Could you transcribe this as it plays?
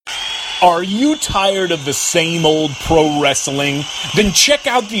Are you tired of the same old pro wrestling? Then check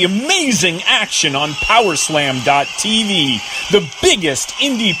out the amazing action on Powerslam.tv, the biggest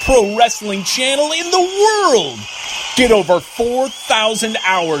indie pro wrestling channel in the world. Get over 4,000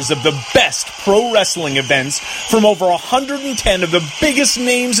 hours of the best pro wrestling events from over 110 of the biggest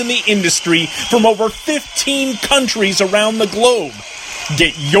names in the industry from over 15 countries around the globe.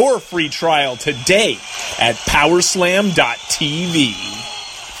 Get your free trial today at Powerslam.tv.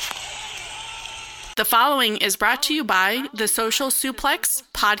 The following is brought to you by the Social Suplex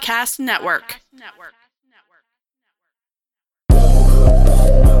Podcast Network.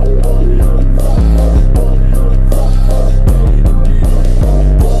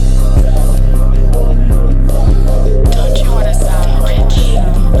 Don't you want to sound rich?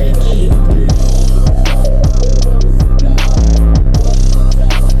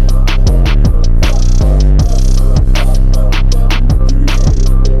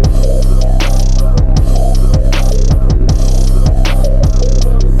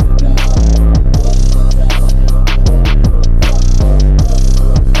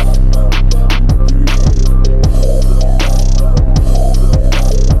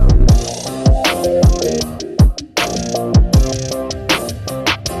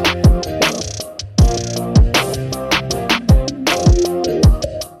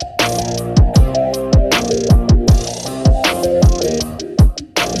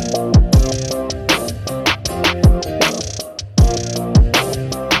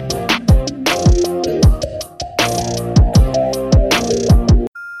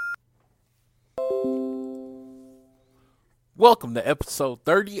 Welcome to episode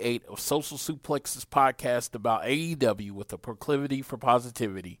 38 of Social Suplex's podcast about AEW with a proclivity for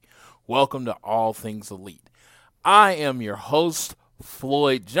positivity. Welcome to All Things Elite. I am your host,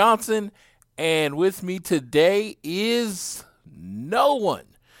 Floyd Johnson, and with me today is no one.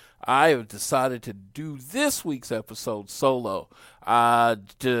 I have decided to do this week's episode solo.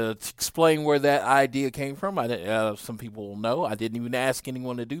 To explain where that idea came from, some people will know, I didn't even ask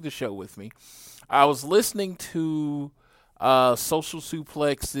anyone to do the show with me. I was listening to Social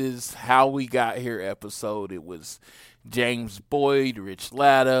Suplex's How We Got Here episode. It was James Boyd, Rich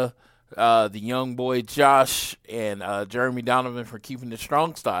Latta, the young boy Josh, and Jeremy Donovan for Keeping It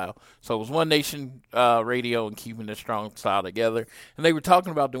Strong Style. So it was One Nation Radio and Keeping It Strong Style together. And they were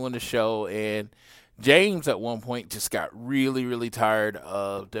talking about doing the show, and James at one point just got really, really tired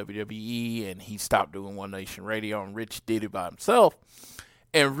of WWE, and he stopped doing One Nation Radio, and Rich did it by himself.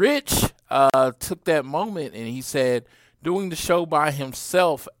 And Rich took that moment and he said, doing the show by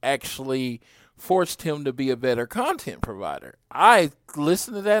himself actually forced him to be a better content provider. I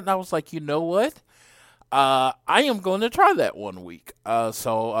listened to that and I was like, you know what? I am going to try that one week.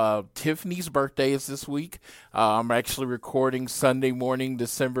 So Tiffany's birthday is this week. I'm actually recording Sunday morning,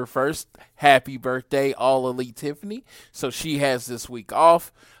 December 1st. Happy birthday, All Elite Tiffany. So she has this week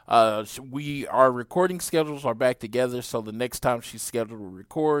off. Our recording schedules are back together, so the next time she's scheduled to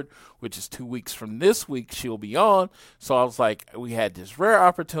record, which is 2 weeks from this week, she'll be on. So I was like, we had this rare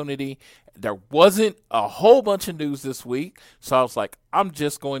opportunity. There wasn't a whole bunch of news this week, so I was like, I'm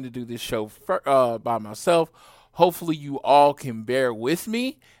just going to do this show by myself. Hopefully you all can bear with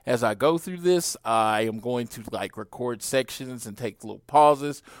me as I go through this. I am going to record sections and take little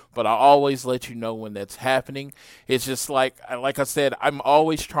pauses, but I always let you know when that's happening. It's just like I said, I'm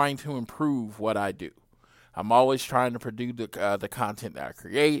always trying to improve what I do. I'm always trying to produce the content that I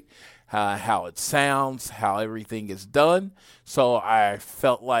create, how it sounds, how everything is done. So I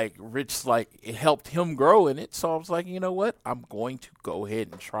felt like Rich, it helped him grow in it. So I was like, you know what? I'm going to go ahead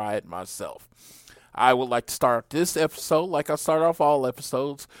and try it myself. I would like to start this episode, like I start off all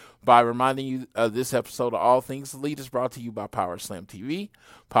episodes, by reminding you this episode of All Things Elite is brought to you by Powerslam TV.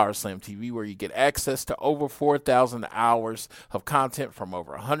 Powerslam TV, where you get access to over 4,000 hours of content from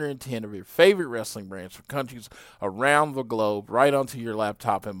over 110 of your favorite wrestling brands from countries around the globe, right onto your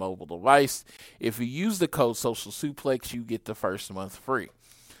laptop and mobile device. If you use the code Social Suplex, you get the first month free.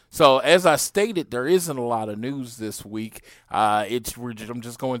 So as I stated, there isn't a lot of news this week. I'm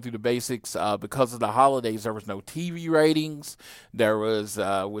just going through the basics. Because of the holidays, there was no TV ratings. There was,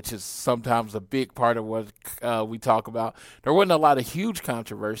 which is sometimes a big part of what we talk about. There wasn't a lot of huge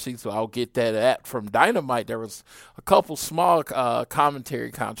controversies, so I'll get that from Dynamite. There was a couple small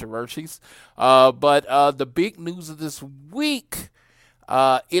commentary controversies. But the big news of this week,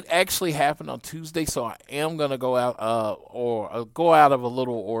 it actually happened on Tuesday, so I am going to go out go out of a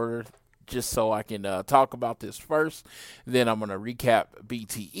little order just so I can talk about this first. Then I'm going to recap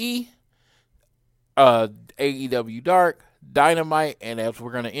BTE, AEW Dark, Dynamite, and as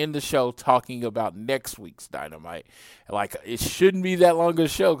we're going to end the show talking about next week's Dynamite. Like, it shouldn't be that long of a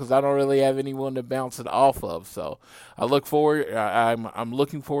show because I don't really have anyone to bounce it off of. So I look forward. I'm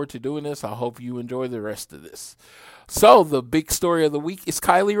looking forward to doing this. I hope you enjoy the rest of this. So the big story of the week is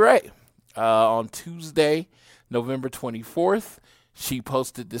Kylie Rae. On Tuesday, November 24th, she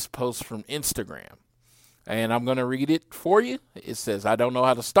posted this post from Instagram. And I'm going to read it for you. It says, "I don't know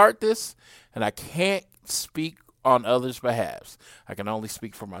how to start this, and I can't speak on others' behalves. I can only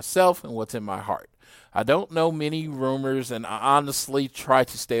speak for myself and what's in my heart. I don't know many rumors, and I honestly try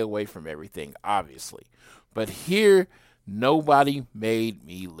to stay away from everything, obviously. But here, nobody made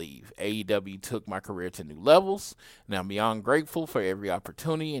me leave. AEW took my career to new levels, and I'm beyond grateful for every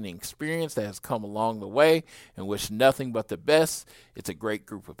opportunity and experience that has come along the way and wish nothing but the best. It's a great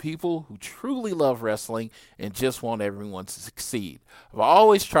group of people who truly love wrestling and just want everyone to succeed. I've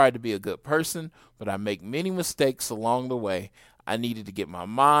always tried to be a good person, but I make many mistakes along the way. I needed to get my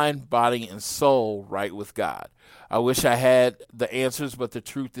mind, body, and soul right with God. I wish I had the answers, but the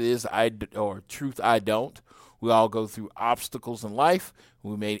truth is I don't. We all go through obstacles in life.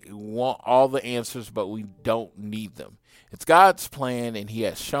 We may want all the answers, but we don't need them. It's God's plan, and He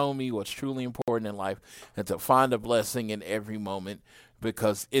has shown me what's truly important in life and to find a blessing in every moment,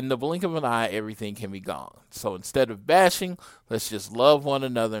 because in the blink of an eye, everything can be gone. So instead of bashing, let's just love one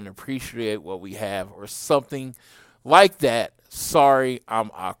another and appreciate what we have," or something like that. Sorry,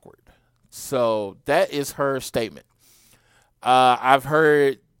 I'm awkward. So that is her statement. I've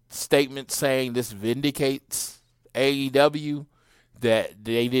heard statement saying this vindicates AEW, that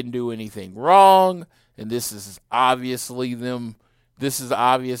they didn't do anything wrong, and this is obviously them. This is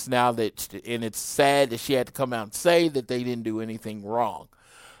obvious now, and it's sad that she had to come out and say that they didn't do anything wrong.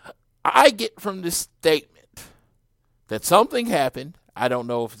 I get from this statement that something happened. I don't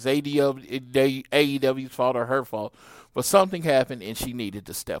know if it's AEW's fault or her fault, but something happened and she needed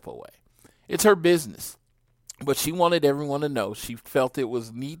to step away. It's her business. But she wanted everyone to know. She felt it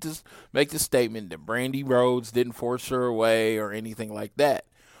was need to make the statement that Brandy Rhodes didn't force her away or anything like that.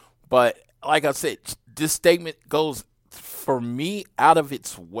 But like I said, this statement goes, for me, out of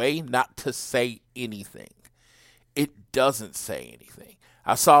its way not to say anything. It doesn't say anything.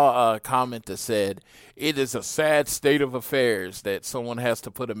 I saw a comment that said, "It is a sad state of affairs that someone has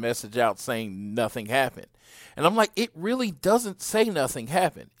to put a message out saying nothing happened." And I'm like, it really doesn't say nothing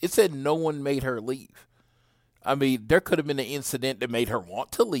happened. It said no one made her leave. I mean, there could have been an incident that made her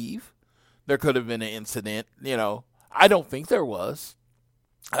want to leave. There could have been an incident, I don't think there was.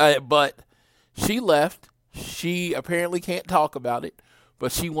 But she left. She apparently can't talk about it,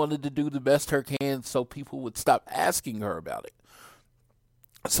 but she wanted to do the best her can so people would stop asking her about it.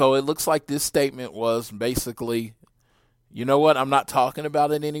 So it looks like this statement was basically, you know what, I'm not talking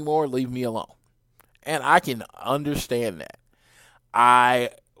about it anymore, leave me alone. And I can understand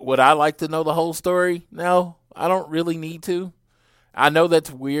that. Would I like to know the whole story? No, I don't really need to. I know that's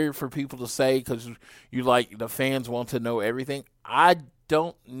weird for people to say because the fans want to know everything. I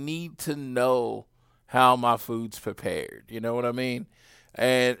don't need to know how my food's prepared. You know what I mean?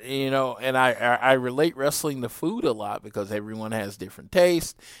 And, and I relate wrestling to food a lot because everyone has different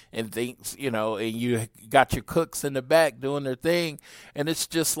tastes and things, and you got your cooks in the back doing their thing. And it's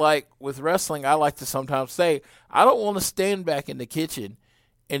just like with wrestling, I like to sometimes say, I don't want to stand back in the kitchen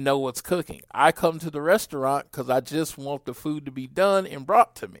and know what's cooking. I come to the restaurant because I just want the food to be done and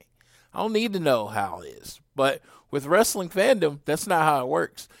brought to me. I don't need to know how it is. But with wrestling fandom, that's not how it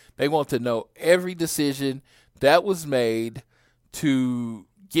works. They want to know every decision that was made to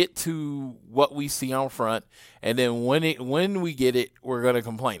get to what we see on front, and then when we get it, we're going to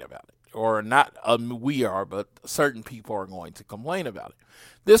complain about it. Or not we are, but certain people are going to complain about it.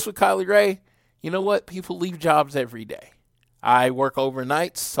 This with Kylie Rae, you know what? People leave jobs every day. I work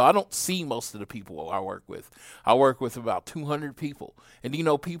overnights, so I don't see most of the people I work with. I work with about 200 people. And,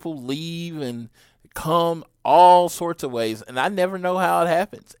 people leave and come all sorts of ways, and I never know how it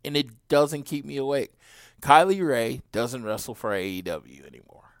happens, and it doesn't keep me awake. Kylie Rae doesn't wrestle for AEW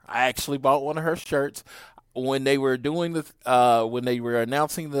anymore. I actually bought one of her shirts. When they were when they were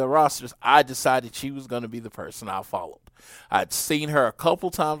announcing the rosters, I decided she was going to be the person I followed. I'd seen her a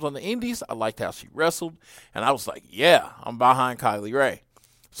couple times on the indies. I liked how she wrestled, and I was like, yeah, I'm behind Kylie Rae.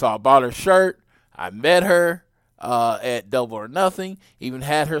 So I bought her shirt. I met her at Double or Nothing, even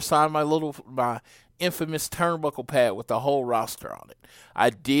had her sign my infamous turnbuckle pad with the whole roster on it. I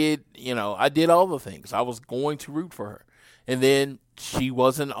did all the things. I was going to root for her. And then she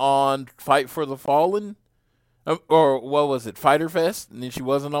wasn't on Fight for the Fallen, or what was it, Fighter Fest? And then she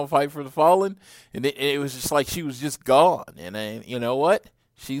wasn't on Fight for the Fallen. And it was just like she was just gone. And then, you know what?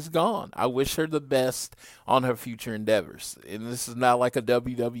 she's gone. I wish her the best on her future endeavors. And this is not like a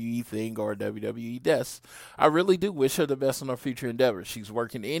WWE thing or a WWE death. I really do wish her the best on her future endeavors. She's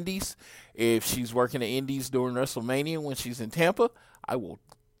working indies. If she's working the indies during WrestleMania when she's in Tampa, I will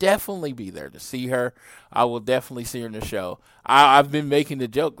definitely be there to see her. I will definitely see her in the show. I've been making the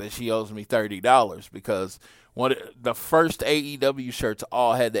joke that she owes me $30 because the first AEW shirts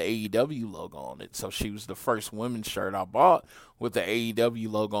all had the AEW logo on it. So she was the first women's shirt I bought with the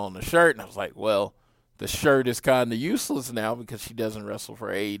AEW logo on the shirt. And I was like, well, the shirt is kind of useless now because she doesn't wrestle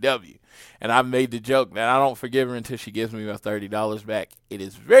for AEW. And I made the joke that I don't forgive her until she gives me my $30 back. It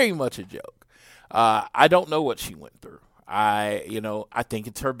is very much a joke. I don't know what she went through. I think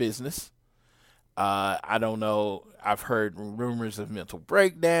it's her business. I don't know. I've heard rumors of mental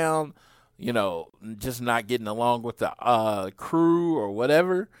breakdown, just not getting along with the crew or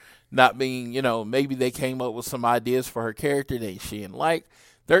whatever. Not being, maybe they came up with some ideas for her character that she didn't like.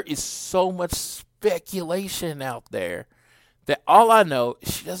 There is so much speculation out there that all I know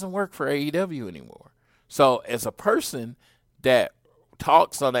is she doesn't work for AEW anymore. So as a person that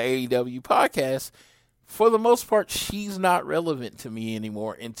talks on the AEW podcast, for the most part, she's not relevant to me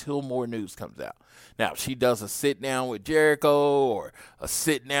anymore until more news comes out. Now, if she does a sit-down with Jericho or a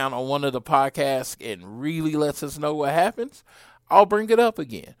sit-down on one of the podcasts and really lets us know what happens, I'll bring it up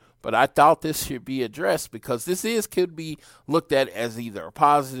again. But I thought this should be addressed because could be looked at as either a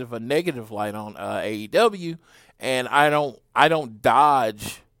positive or negative light on AEW, and I don't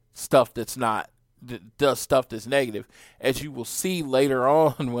dodge stuff that's not does stuff that's negative, as you will see later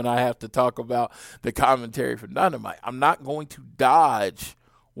on when I have to talk about the commentary for Dynamite. I'm not going to dodge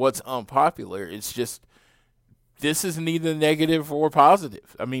what's unpopular. It's just this is neither negative or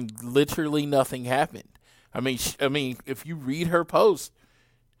positive. I mean, literally nothing happened. I mean, if you read her post,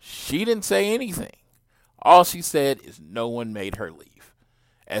 she didn't say anything. All she said is no one made her leave,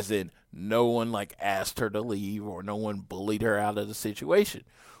 as in no one asked her to leave or no one bullied her out of the situation,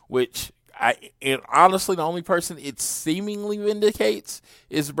 which and honestly, the only person it seemingly vindicates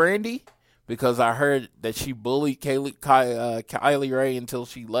is Brandy, because I heard that she bullied Kylie Ray until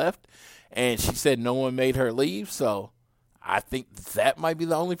she left, and she said no one made her leave. So I think that might be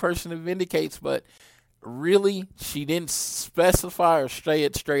the only person it vindicates. But really, she didn't specify or say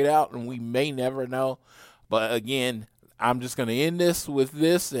it straight out, and we may never know. But again, I'm just going to end this with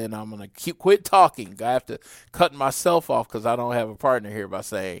this, and I'm going to quit talking. I have to cut myself off because I don't have a partner here by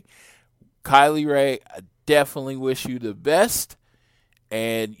saying, Kylie Ray, I definitely wish you the best.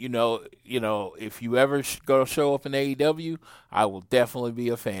 And, if you ever go show up in AEW, I will definitely be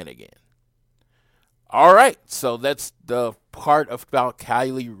a fan again. All right, so that's the part about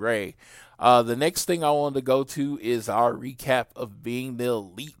Kylie Ray. The next thing I wanted to go to is our recap of Being the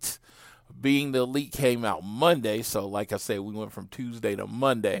Elite. Being the Elite came out Monday, so like I said, we went from Tuesday to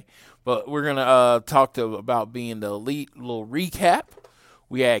Monday. But we're going to talk about Being the Elite, a little recap.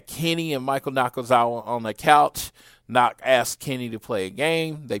 We had Kenny and Michael Nakazawa on the couch. Nak asked Kenny to play a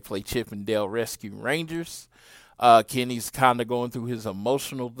game. They play Chip and Dale Rescue Rangers. Kenny's kind of going through his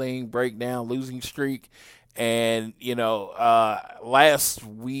emotional thing, breakdown, losing streak. And, last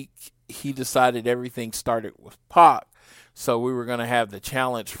week he decided everything started with Pac. So we were going to have the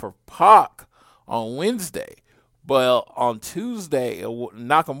challenge for Pac on Wednesday. But on Tuesday,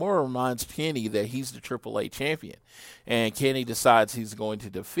 Nakamura reminds Kenny that he's the AAA champion. And Kenny decides he's going to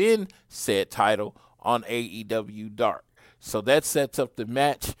defend said title on AEW Dark. So that sets up the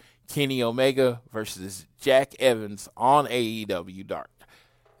match, Kenny Omega versus Jack Evans on AEW Dark.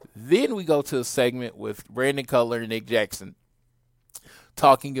 Then we go to a segment with Brandon Cutler and Nick Jackson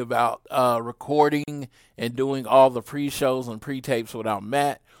talking about recording and doing all the pre-shows and pre-tapes without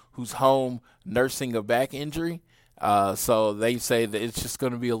Matt, who's home nursing a back injury. So they say that it's just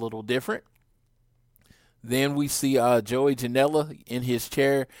going to be a little different. Then we see Joey Janela in his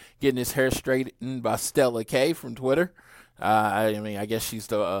chair getting his hair straightened by Stella K from Twitter. I guess she's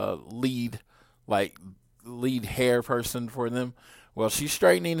the lead hair person for them. Well, she's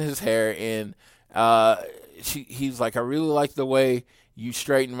straightening his hair, and he's like, I really like the way you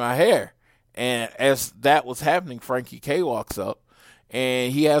straighten my hair. And as that was happening, Frankie K walks up,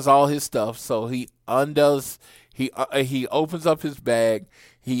 and he has all his stuff. So he undoes. He opens up his bag.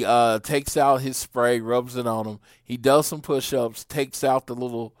 He takes out his spray, rubs it on him. He does some push-ups, takes out the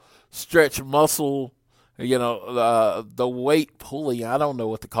little stretch muscle, the weight pulley. I don't know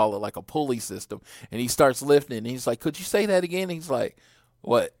what to call it, like a pulley system. And he starts lifting. And he's like, could you say that again? He's like,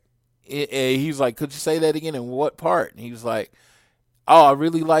 what? He's like, could you say that again? And what part? And he was like, oh, I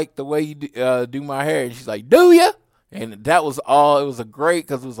really like the way you do my hair. And she's like, do ya? And that was all. It was great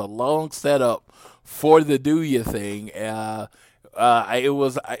because it was a long setup for the do ya thing.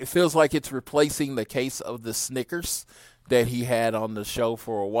 It feels like it's replacing the case of the Snickers that he had on the show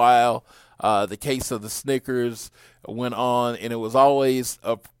for a while. The case of the Snickers went on, and it was always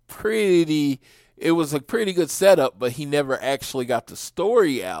a pretty good setup, but he never actually got the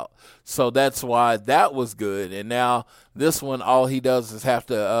story out. So that's why that was good. And now this one, all he does is have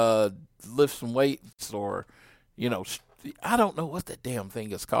to lift some weights or, I don't know what that damn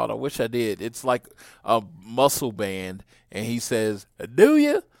thing is called. I wish I did. It's like a muscle band, and he says, "Do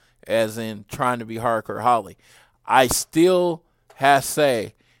you?" As in trying to be Hardcore Holly. I still have to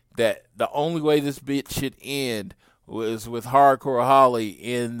say that the only way this bit should end was with Hardcore Holly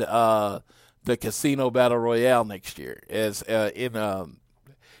in the Casino Battle Royale next year, as in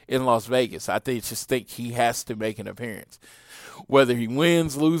Las Vegas. I just think he has to make an appearance. Whether he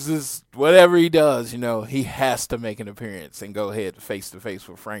wins, loses, whatever he does, he has to make an appearance and go ahead face to face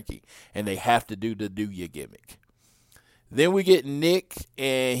with Frankie. And they have to do the "do ya" gimmick. Then we get Nick,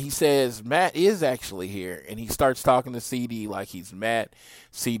 and he says Matt is actually here. And he starts talking to CD like he's Matt.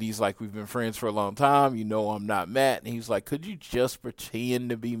 CD's like, "We've been friends for a long time. I'm not Matt." And he's like, "Could you just pretend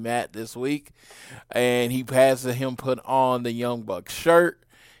to be Matt this week?" And he passes him put on the Young Bucks shirt.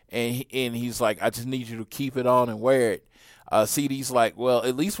 And he's like, "I just need you to keep it on and wear it." CD's like, "Well,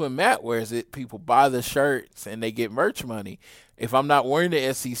 at least when Matt wears it, people buy the shirts and they get merch money. If I'm not wearing the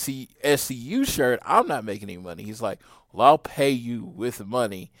SCU shirt, I'm not making any money." He's like, "Well, I'll pay you with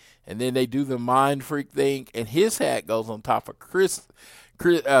money." And then they do the mind freak thing, and his hat goes on top of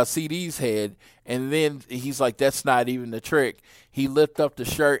CD's head. And then he's like, "That's not even the trick." He lifted up the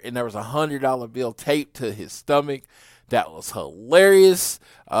shirt, and there was $100 bill taped to his stomach. That was hilarious.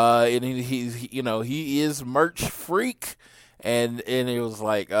 And he is merch freak. And it was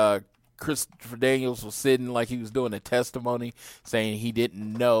like Christopher Daniels was sitting like he was doing a testimony, saying he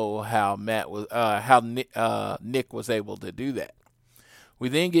didn't know how Nick was able to do that. We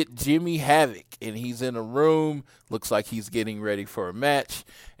then get Jimmy Havoc, and he's in a room. Looks like he's getting ready for a match.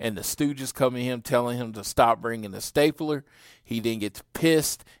 And the Stooges come to him, telling him to stop bringing the stapler. He then gets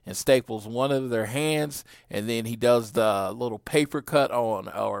pissed and staples one of their hands. And then he does the little paper cut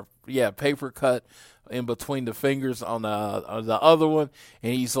in between the fingers on the other one.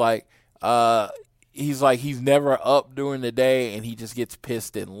 And he's like he's never up during the day, and he just gets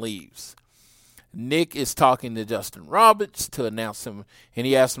pissed and leaves. Nick is talking to Justin Roberts to announce him, and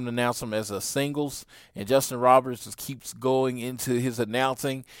he asks him to announce him as a singles. And Justin Roberts just keeps going into his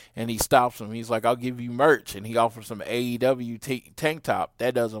announcing, and he stops him. He's like, "I'll give you merch," and he offers some AEW tank top.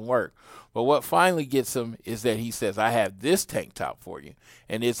 That doesn't work. But what finally gets him is that he says, "I have this tank top for you,"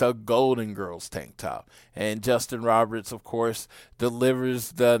 and it's a Golden Girls tank top. And Justin Roberts, of course,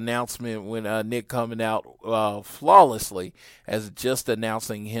 delivers the announcement when Nick coming out flawlessly as just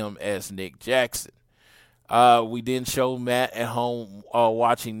announcing him as Nick Jackson. We then show Matt at home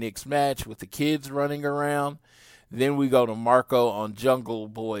watching Nick's match with the kids running around. Then we go to Marco on Jungle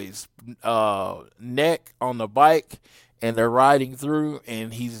Boy's neck on the bike, and they're riding through,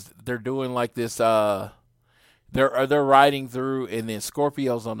 and they're doing like this. They're riding through, and then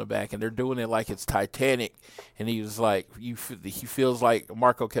Scorpio's on the back, and they're doing it like it's Titanic. And he was like, he feels like,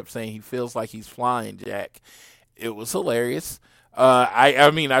 Marco kept saying he feels like he's flying, Jack. It was hilarious.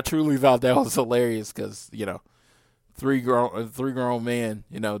 I truly thought that was hilarious because three grown men,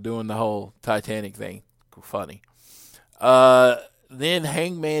 doing the whole Titanic thing, funny. Then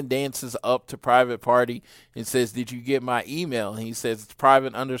Hangman dances up to Private Party and says, "Did you get my email?" And he says, "It's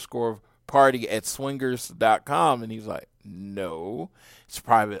private_party@swingers.com." And he's like, "No, it's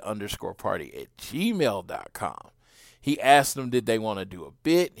private_party@gmail.com. He asked them, did they want to do a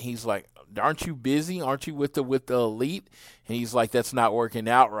bit? He's like, "Aren't you busy? Aren't you with the Elite?" And he's like, "That's not working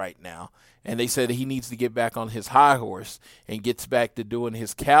out right now." And they said he needs to get back on his high horse and gets back to doing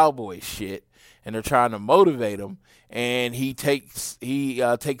his cowboy shit. And they're trying to motivate him. And he takes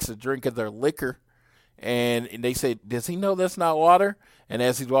a drink of their liquor. And they say, "Does he know that's not water?" And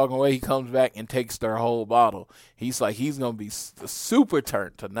as he's walking away, he comes back and takes their whole bottle. He's like, he's going to be super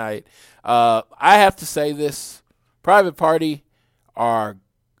turned tonight. I have to say this. Private Party are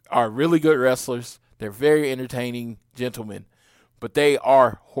really good wrestlers. They're very entertaining gentlemen. But they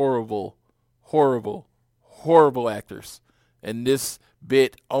are horrible, horrible, horrible actors. And this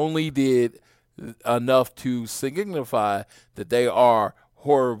bit only did enough to signify that they are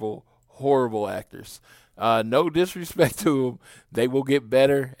horrible, horrible actors. No disrespect to them. They will get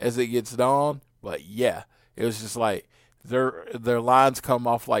better as it gets on. But yeah, it was just like their lines come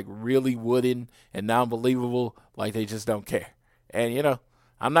off like really wooden and non-believable, like they just don't care. And,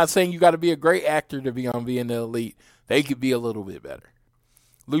 I'm not saying you got to be a great actor to be on being the Elite. They could be a little bit better.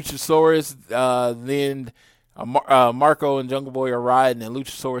 Luchasaurus then Marco and Jungle Boy are riding, and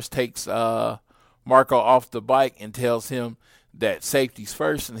Luchasaurus takes Marco off the bike and tells him that safety's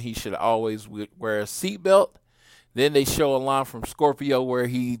first and he should always wear a seatbelt. Then they show a line from Scorpio where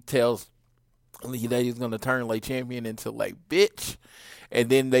he tells that he's going to turn Lay Champion into Lay Bitch. And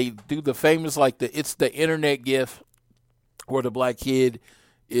then they do the famous, it's the internet gif where the black kid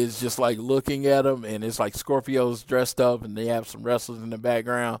is just looking at him, and it's Scorpio's dressed up and they have some wrestlers in the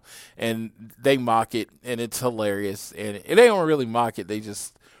background and they mock it, and it's hilarious. And they don't really mock it, they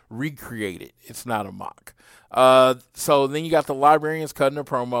just recreate it. It's not a mock. So then you got the Librarians cutting a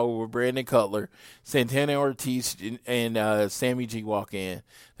promo with Brandon Cutler, Santana Ortiz, and Sammy G walk in.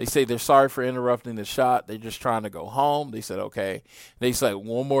 They say they're sorry for interrupting the shot. They're just trying to go home. They said, okay. They say,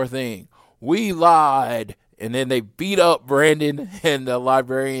 one more thing. We lied. And then they beat up Brandon and the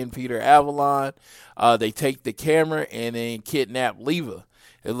Librarian, Peter Avalon. They take the camera and then kidnap Leva.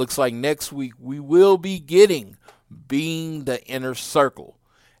 It looks like next week we will be getting Being the Inner Circle.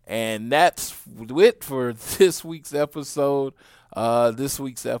 And that's it for this week's episode. Of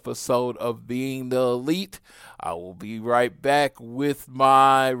Being the Elite. I will be right back with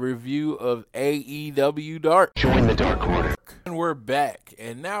my review of AEW Dark. Join the Dark Order. And we're back.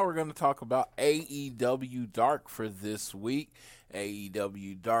 And now we're going to talk about AEW Dark for this week.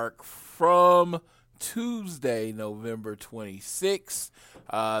 AEW Dark from Tuesday, November 26th.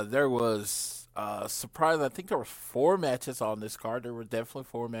 There was surprise. I think there were 4 matches on this card. There were definitely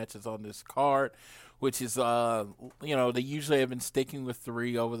 4 matches on this card, which is, they usually have been sticking with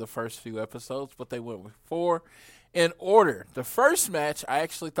 3 over the first few episodes, but they went with 4 in order. The first match I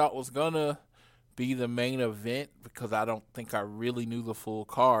actually thought was going to be the main event because I don't think I really knew the full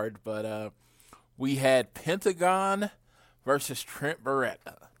card, but we had Pentagon versus Trent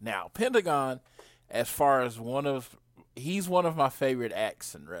Beretta. Now, Pentagon, as far as he's one of my favorite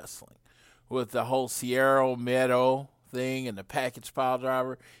acts in wrestling. With the whole Sierra Meadow thing and the package pile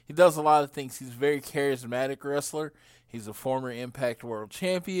driver. He does a lot of things. He's a very charismatic wrestler. He's a former Impact World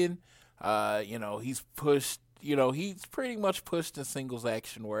Champion. He's pushed, he's pretty much pushed in singles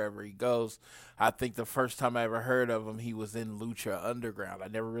action wherever he goes. I think the first time I ever heard of him, he was in Lucha Underground. I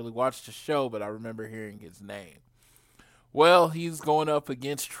never really watched the show, but I remember hearing his name. Well, he's going up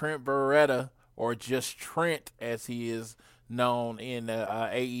against Trent Beretta, or just Trent as he is known in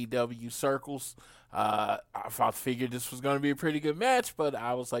AEW circles. I figured this was going to be a pretty good match, but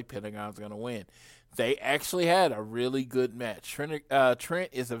I was like, Pentagon's going to win. They actually had a really good match. Trent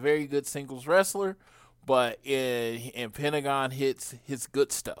is a very good singles wrestler, but in Pentagon hits his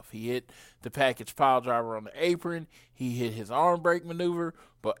good stuff. He hit the package pile driver on the apron. He hit his arm break maneuver,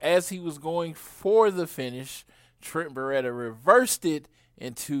 but as he was going for the finish, Trent Beretta reversed it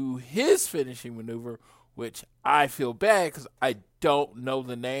into his finishing maneuver, which I feel bad because I don't know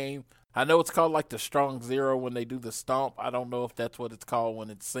the name. I know it's called the Strong Zero when they do the stomp. I don't know if that's what it's called when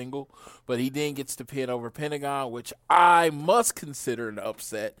it's single. But he then gets the pin over Pentagon, which I must consider an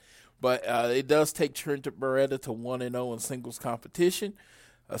upset. But it does take Trent Beretta to 1-0 in singles competition.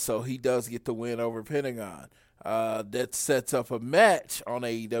 So he does get the win over Pentagon. That sets up a match on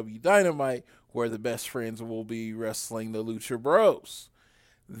AEW Dynamite where the Best Friends will be wrestling the Lucha Bros.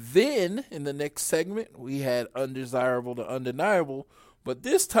 Then, in the next segment, we had Undesirable to Undeniable, but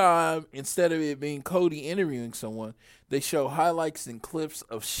this time, instead of it being Cody interviewing someone, they show highlights and clips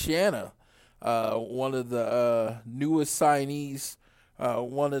of Shanna, one of the newest signees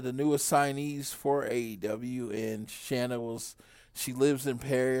for AEW, and Shanna she lives in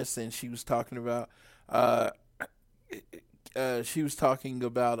Paris, and she was talking about how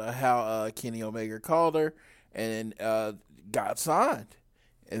Kenny Omega called her and got signed.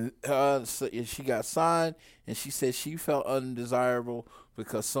 And so she got signed, and she said she felt undesirable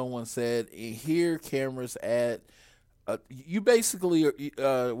because someone said, here cameras at, you basically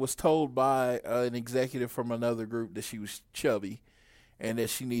was told by an executive from another group that she was chubby and that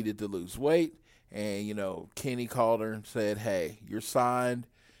she needed to lose weight. And, Kenny called her and said, hey, you're signed.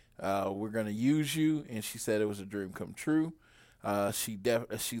 We're going to use you. And she said it was a dream come true. She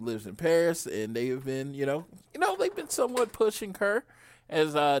lives in Paris, and they have been, they've been somewhat pushing her.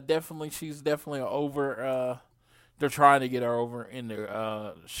 As she's definitely over. They're trying to get her over in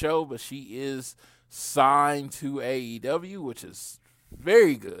the show, but she is signed to AEW, which is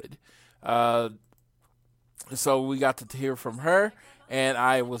very good. So we got to hear from her, and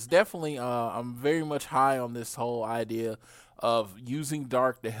I was definitely, I'm very much high on this whole idea of using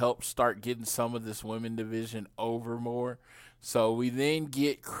Dark to help start getting some of this women division over more. So we then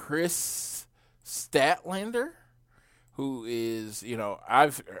get Chris Statlander, who is,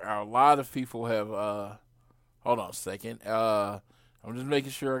 a lot of people have, hold on a second. I'm just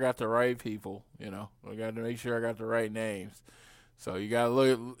making sure I got the right people. I got to make sure I got the right names. So you got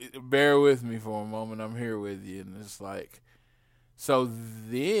to bear with me for a moment. I'm here with you. And it's like, so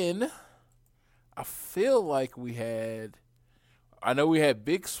then I feel like I know we had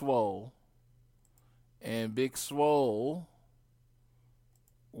Big Swole. And Big Swole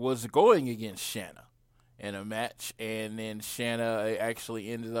was going against Shanna in a match. And then Shanna actually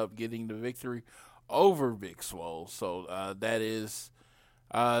ended up getting the victory over Big Swole. So that is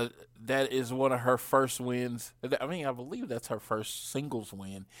one of her first wins. I mean, I believe that's her first singles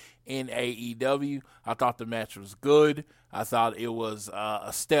win in AEW. I thought the match was good. I thought it was a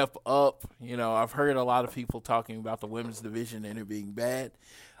step up. I've heard a lot of people talking about the women's division and it being bad.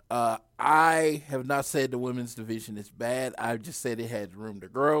 I have not said the women's division is bad. I just said it had room to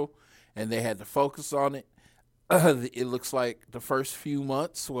grow, and they had to focus on it. It looks like the first 2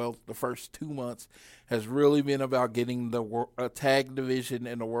 months has really been about getting the tag division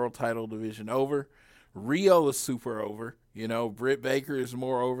and the world title division over. Rio is super over. Britt Baker is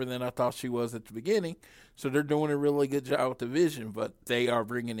more over than I thought she was at the beginning. So they're doing a really good job with the division, but they are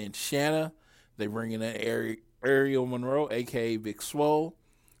bringing in Shanna. They're bringing in Ariel Monroe, a.k.a. Big Swole.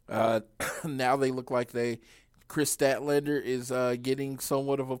 Now they look like Chris Statlander is getting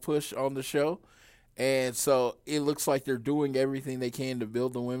somewhat of a push on the show. And so it looks like they're doing everything they can to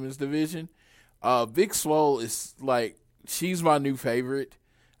build the women's division. Big Swole is she's my new favorite.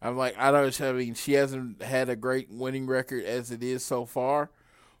 She hasn't had a great winning record as it is so far.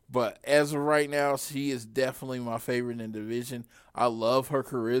 But as of right now, she is definitely my favorite in the division. I love her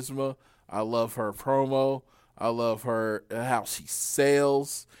charisma. I love her promo. I love how she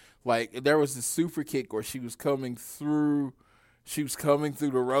sells. There was this super kick where she was coming through the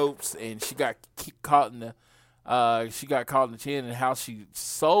ropes and she got caught in the chin, and how she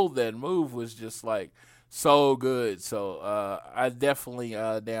sold that move was just so good. So I definitely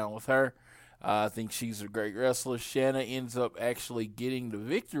down with her. I think she's a great wrestler. Shanna ends up actually getting the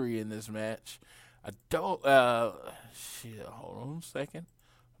victory in this match. Hold on a second.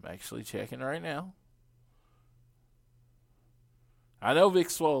 I'm actually checking right now. I know Big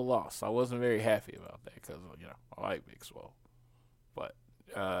Swole lost. I wasn't very happy about that because, I like Big Swole. But,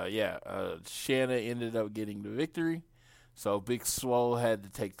 Shanna ended up getting the victory. So Big Swole had to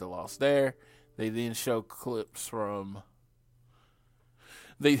take the loss there. They then show clips from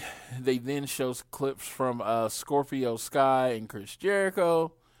Scorpio Sky and Chris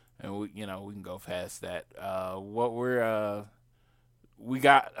Jericho, and we can go past that. We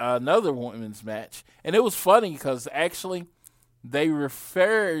got another women's match, and it was funny because actually they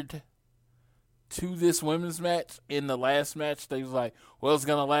referred to this women's match in the last match. They was like, well, it's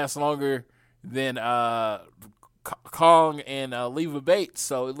gonna last longer than Kong and Leva Bates,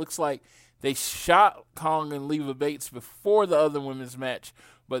 so it looks like they shot Kong and Leva Bates before the other women's match,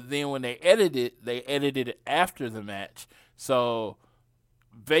 but then when they edited it after the match. So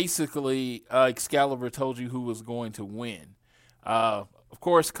basically, Excalibur told you who was going to win. Of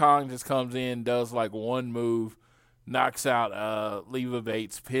course, Kong just comes in, does one move, knocks out Leva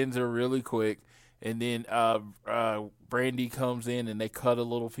Bates, pins her really quick, and then Brandy comes in and they cut a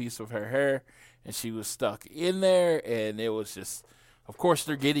little piece of her hair, and she was stuck in there, and it was just... Of course,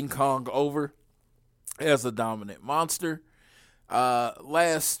 they're getting Kong over as a dominant monster.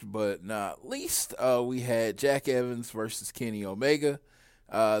 Last but not least, we had Jack Evans versus Kenny Omega.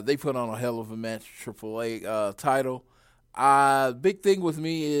 They put on a hell of a match, AAA title. Big thing with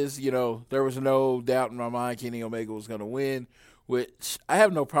me is, there was no doubt in my mind Kenny Omega was going to win, which I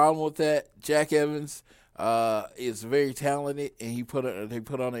have no problem with that. Jack Evans is very talented, and they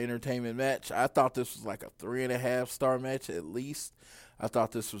put on an entertainment match. I thought this was a 3.5-star match at least. I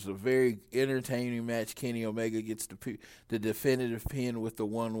thought this was a very entertaining match. Kenny Omega gets the definitive pin with the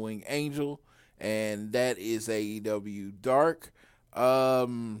One-Wing Angel, and that is AEW Dark. I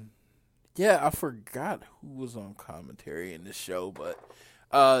forgot who was on commentary in this show, but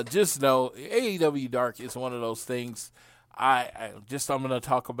just know AEW Dark is one of those things. I'm going to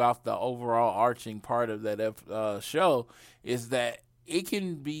talk about the overall arching part of that show, is that it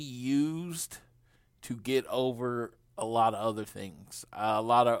can be used to get over a lot of other things.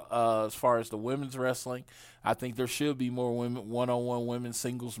 As far as the women's wrestling, I think there should be more one-on-one women's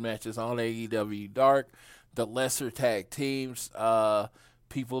singles matches on AEW Dark. The lesser tag teams,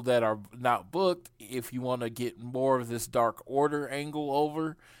 people that are not booked, if you want to get more of this Dark Order angle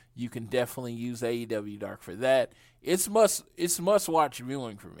over, you can definitely use AEW Dark for that. It's must watch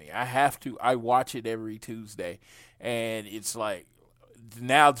viewing for me. I watch it every Tuesday, and it's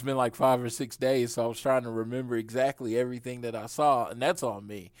now it's been like 5 or 6 days, so I was trying to remember exactly everything that I saw, and that's on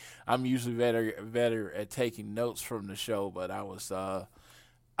me. I'm usually better at taking notes from the show, but I was a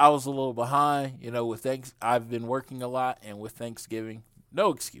little behind. With I've been working a lot, and with Thanksgiving,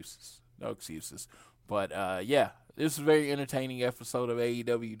 no excuses. But yeah, this is a very entertaining episode of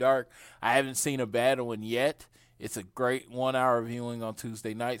AEW Dark. I haven't seen a bad one yet. It's a great 1-hour viewing on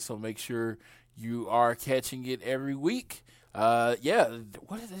Tuesday night, so make sure you are catching it every week. Yeah,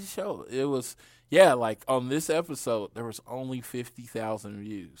 what did they show? It was, like on this episode, there was only 50,000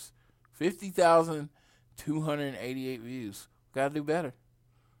 views. 50,288 views. Gotta do better.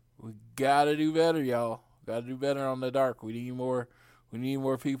 We gotta do better, y'all. Gotta do better on the Dark. We need more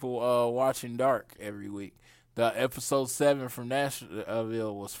people watching Dark every week. The episode 7 from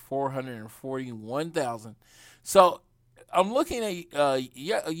Nashville was 441,000. So I'm looking at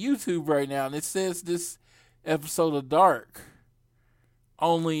YouTube right now, and it says this episode of Dark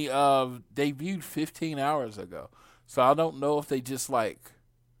only debuted 15 hours ago. So I don't know if they just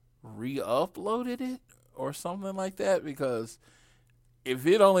re-uploaded it or something like that, because if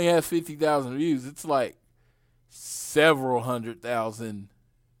it only has 50,000 views, it's like several 100,000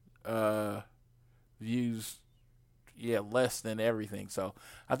 views. Yeah, less than everything. So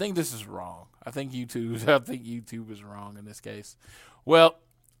I think this is wrong. I think YouTube is wrong in this case. Well,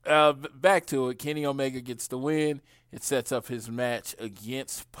 back to it. Kenny Omega gets the win. It sets up his match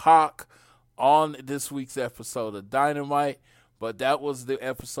against Pac on this week's episode of Dynamite. But that was the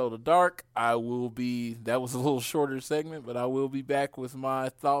episode of Dark. That was a little shorter segment, but I will be back with my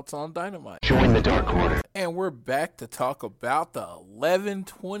thoughts on Dynamite. Join the Dark Order. And we're back to talk about the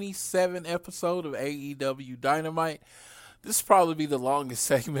 11/27 episode of AEW Dynamite. This will probably be the longest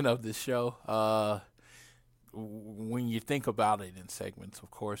segment of the show, when you think about it in segments, of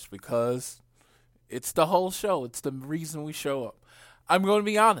course, because it's the whole show. It's the reason we show up. I'm going to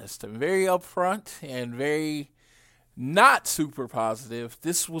be honest. I'm very upfront and very not super positive.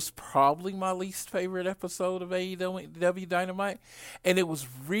 This was probably my least favorite episode of AEW Dynamite, and it was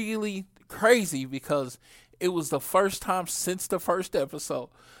really crazy because it was the first time since the first episode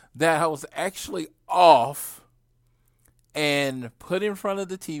that I was actually off and put in front of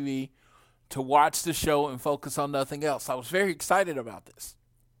the TV to watch the show and focus on nothing else. I was very excited about this.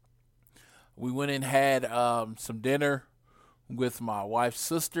 We went and had some dinner with my wife's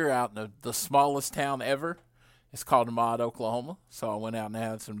sister out in the smallest town ever. It's called Ahmad, Oklahoma. So I went out and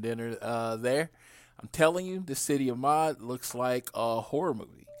had some dinner there. I'm telling you, the city of Ahmad looks like a horror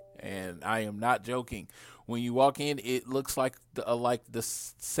movie, and I am not joking. When you walk in, it looks like the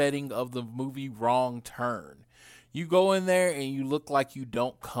setting of the movie Wrong Turn. You go in there and you look like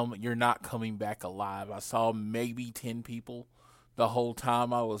you're not coming back alive. I saw maybe 10 people the whole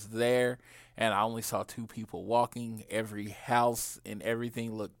time I was there, and I only saw 2 people walking. Every house and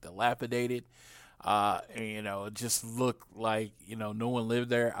everything looked dilapidated. It just looked like, no one lived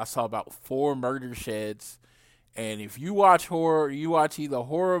there. I saw about 4 murder sheds. And if you watch horror, you watch either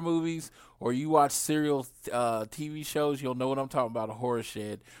horror movies or you watch serial TV shows, you'll know what I'm talking about, a horror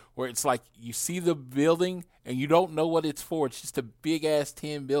shed, where it's like you see the building and you don't know what it's for. It's just a big-ass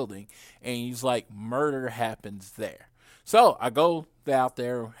tin building, and it's like murder happens there. So I go out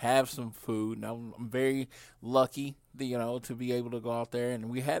there, have some food, and I'm very lucky, to be able to go out there. And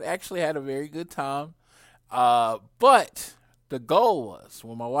we actually had a very good time. But the goal was,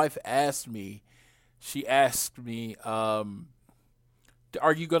 when my wife asked me, do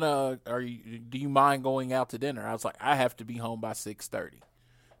you mind going out to dinner? I was like, I have to be home by 6:30.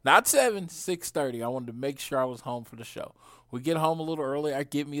 Not 7, 6:30. I wanted to make sure I was home for the show. We get home a little early. I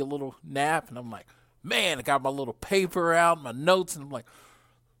get me a little nap, and I'm like, man, I got my little paper out, my notes, and I'm like,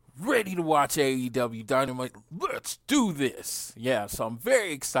 ready to watch AEW Dynamite. Let's do this. Yeah, so I'm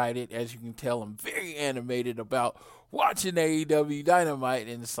very excited. As you can tell, I'm very animated about watching AEW Dynamite,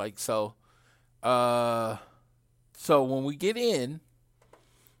 and it's like, so when we get in,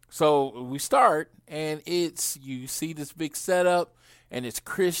 so we start, and you see this big setup, and it's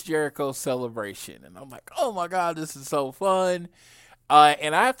Chris Jericho's celebration. And I'm like, oh my God, this is so fun.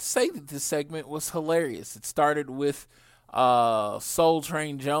 And I have to say that this segment was hilarious. It started with Soul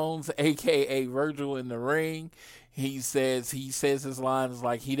Train Jones, a.k.a. Virgil, in the ring. He says his line is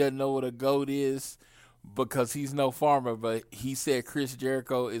like, he doesn't know what a GOAT is because he's no farmer, but he said Chris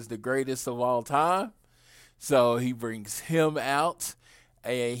Jericho is the greatest of all time. So he brings him out,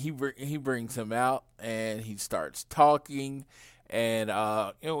 and he brings him out, and he starts talking. And,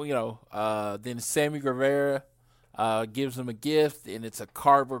 then Sammy Guevara gives him a gift, and it's a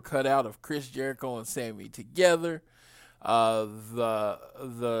cardboard cutout of Chris Jericho and Sammy together. The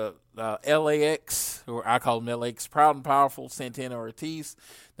LAX, or I call them LAX, Proud and Powerful, Santana Ortiz.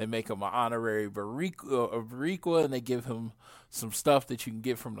 They make him an honorary Boricua, and they give him some stuff that you can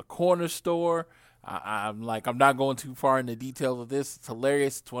get from the corner store. I'm not going too far into details of this. It's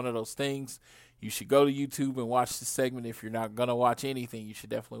hilarious. It's one of those things. You should go to YouTube and watch the segment. If you're not going to watch anything, you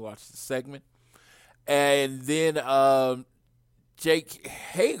should definitely watch the segment. And then Jake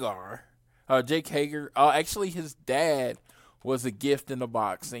Hager, actually his dad was a gift in the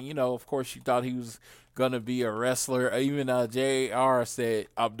box. And, of course, you thought he was going to be a wrestler. Even JR said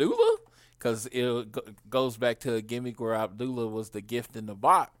Abdullah, because it goes back to a gimmick where Abdullah was the gift in the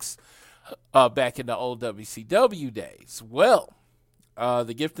box back in the old WCW days. Well,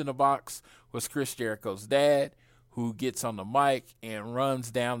 the gift in the box was Chris Jericho's dad, who gets on the mic and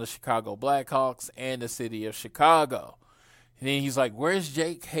runs down the Chicago Blackhawks and the city of Chicago. And then he's like, "Where's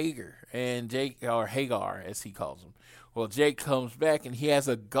Jake Hager?" And Jake, or Hagar, as he calls him. Well, Jake comes back, and he has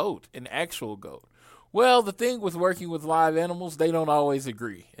a goat, an actual goat. Well, the thing with working with live animals, they don't always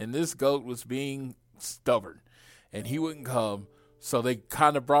agree. And this goat was being stubborn, and he wouldn't come. So they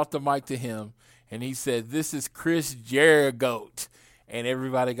kind of brought the mic to him, and he said, "This is Chris Jericho." And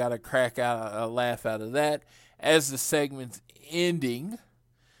everybody got a laugh out of that. As the segment's ending,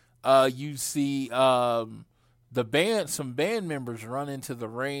 you see some band members run into the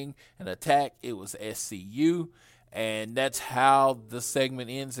ring and attack. It was SCU, and that's how the segment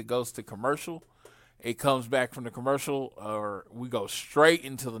ends. It goes to commercial. It comes back from the commercial, or we go straight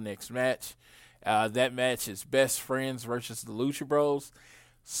into the next match. That match is Best Friends versus the Lucha Bros.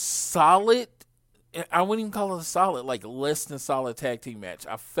 Solid. I wouldn't even call it a solid, like less than solid tag team match.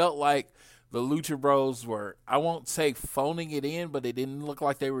 I felt like the Lucha Bros were, I won't say phoning it in, but it didn't look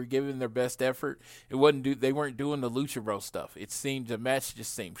like they were giving their best effort. They weren't doing the Lucha Bros stuff. The match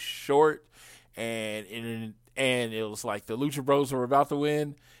just seemed short, and it was like the Lucha Bros were about to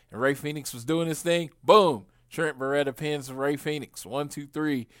win, and Rey Fenix was doing his thing. Boom! Trent Beretta pins Rey Fenix. 1, 2,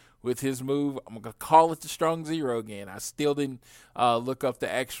 3. With his move. I'm going to call it the Strong Zero again. I still didn't look up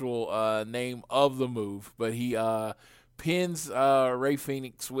the actual name of the move, but he pins Rey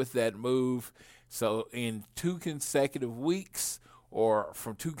Fenix with that move. So in 2 consecutive weeks, or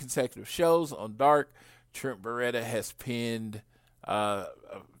from 2 consecutive shows on Dark, Trent Beretta has pinned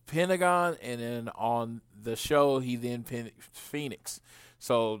Pentagon, and then on the show, he then pinned Phoenix.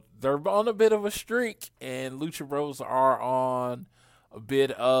 So they're on a bit of a streak, and Lucha Bros are on a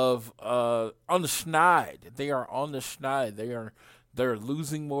bit of on the schneid. They are on the schneid. They're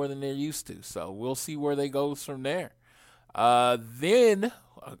losing more than they're used to. So we'll see where they go from there. Then,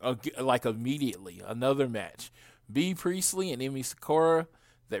 immediately, another match. B. Priestley and Emi Sakura,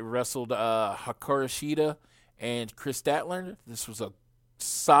 they wrestled Hikaru Shida and Chris Statlander. This was a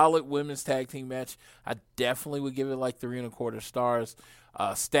solid women's tag team match. I definitely would give it like 3.25 stars.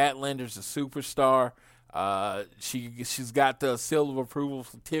 Statlander's a superstar. She's got the seal of approval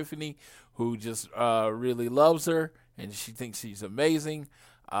from Tiffany, who just really loves her, and she thinks she's amazing.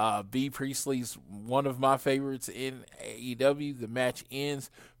 B. Priestley's one of my favorites in AEW. The match ends.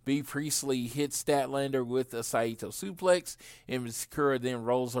 B. Priestley hits Statlander with a Saito suplex, and Sakura then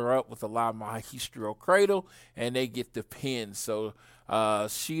rolls her up with a La Magistro Cradle, and they get the pin. So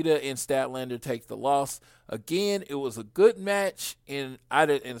Shida and Statlander take the loss. Again, it was a good match, it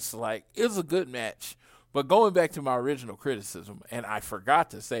was a good match. But going back to my original criticism, and I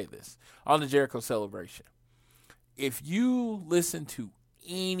forgot to say this, on the Jericho Celebration, if you listen to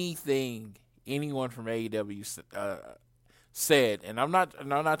anything anyone from AEW said, and I'm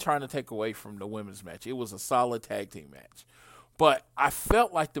not trying to take away from the women's match, it was a solid tag team match. But I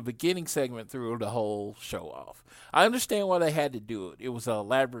felt like the beginning segment threw the whole show off. I understand why they had to do it. It was an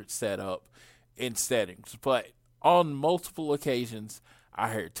elaborate setup and settings. But on multiple occasions, I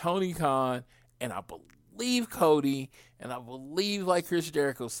heard Tony Khan, and I believe Cody, and I believe, like Chris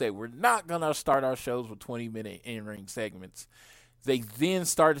Jericho said, we're not going to start our shows with 20-minute in-ring segments. They then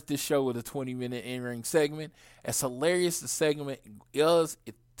started this show with a 20-minute in-ring segment. As hilarious the segment is,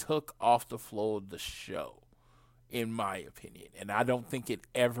 it took off the flow of the show, in my opinion. And I don't think it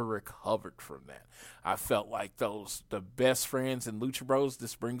ever recovered from that. I felt like the Best Friends and Lucha Bros,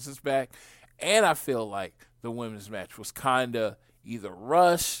 this brings us back. And I feel like the women's match was kind of either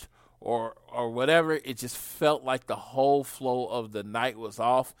rushed or whatever. It just felt like the whole flow of the night was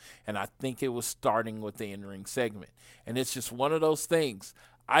off, and I think it was starting with the in-ring segment. And it's just one of those things.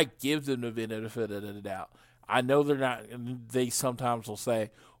 I give them the benefit of the doubt. I know they sometimes will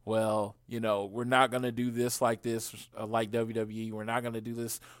say, well, we're not going to do this, like WWE. We're not going to do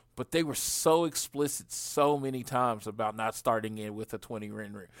this. But they were so explicit so many times about not starting in with a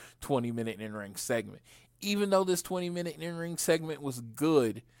 20-minute in-ring segment. even though this 20-minute in-ring segment was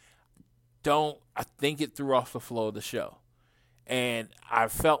good, I think it threw off the flow of the show. And I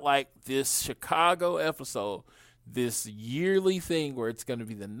felt like this Chicago episode, this yearly thing where it's going to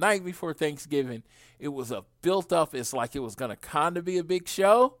be the night before Thanksgiving, it was a built up. It's like it was going to kind of be a big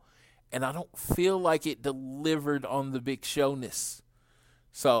show. And I don't feel like it delivered on the big showness.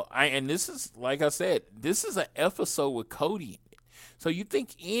 So, and this is, like I said, this is an episode with Cody in it. So you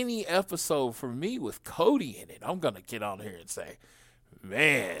think any episode for me with Cody in it, I'm going to get on here and say,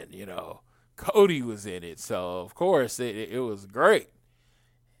 man, Cody was in it. So, of course, it was great.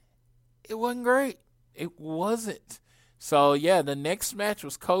 It wasn't great. It wasn't. So, yeah, the next match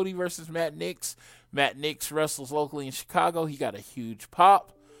was Cody versus Matt Nix. Matt Nix wrestles locally in Chicago. He got a huge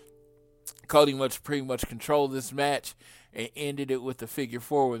pop. Cody pretty much controlled this match and ended it with the figure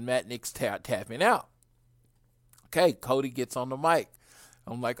 4 with Matt Nix tapping out. Okay, Cody gets on the mic.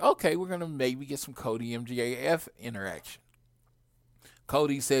 I'm like, okay, we're going to maybe get some Cody MJF interaction.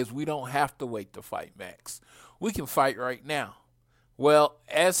 Cody says, we don't have to wait to fight Max. We can fight right now. Well,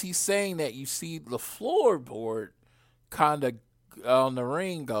 as he's saying that, you see the floorboard kind of on the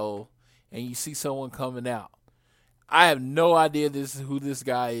ring go, and you see someone coming out. I have no idea who this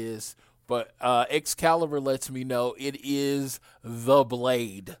guy is, but Excalibur lets me know it is the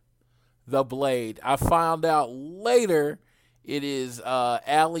Blade. The Blade. I found out later it is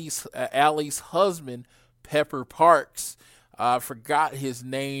Allie's husband, Pepper Parks. I forgot his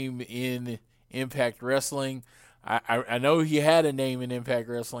name in Impact Wrestling. I know he had a name in Impact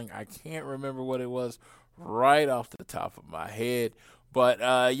Wrestling. I can't remember what it was right off the top of my head. But,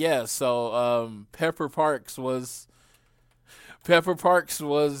 so Pepper Parks was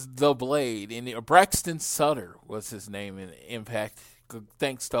the Blade. And Braxton Sutter was his name in Impact.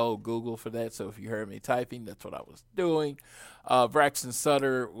 Thanks to old Google for that. So if you heard me typing, that's what I was doing. Braxton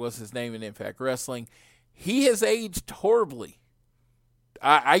Sutter was his name in Impact Wrestling. He has aged horribly.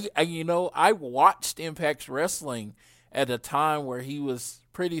 I watched Impact Wrestling at a time where he was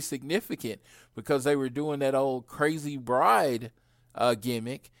pretty significant because they were doing that old Crazy Bride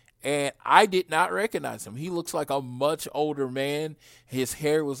gimmick, and I did not recognize him. He looks like a much older man. His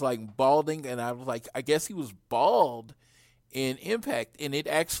hair was like balding, and I was like, I guess he was bald in Impact, and it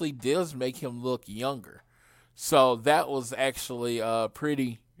actually does make him look younger. So that was actually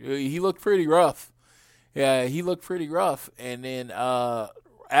he looked pretty rough. Yeah, he looked pretty rough. And then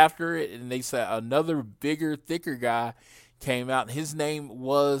after it, and they said another bigger, thicker guy came out. And his name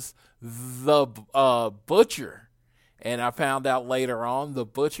was the Butcher. And I found out later on the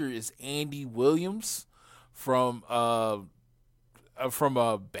Butcher is Andy Williams from a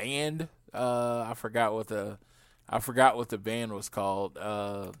band. I forgot what the band was called.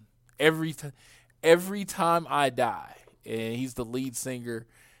 Every Time I Die, and he's the lead singer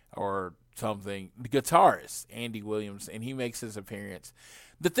or something, the guitarist, Andy Williams, and he makes his appearance.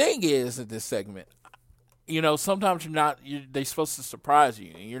 The thing is, in this segment, sometimes they're supposed to surprise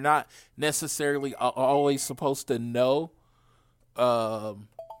you, and you're not necessarily always supposed to know. So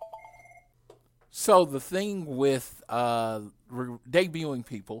the thing with debuting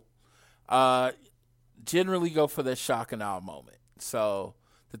people, generally go for that shock and awe moment. So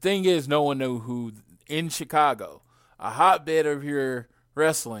the thing is, no one knew who, in Chicago, a hotbed of your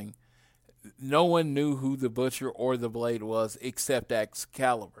wrestling, no one knew who the Butcher or the Blade was except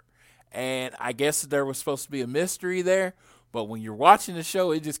Excalibur. And I guess there was supposed to be a mystery there, but when you're watching the show,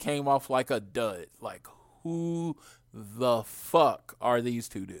 it just came off like a dud. Like, who the fuck are these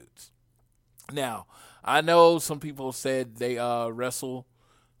two dudes? Now, I know some people said they wrestle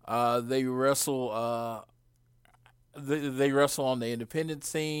on the independent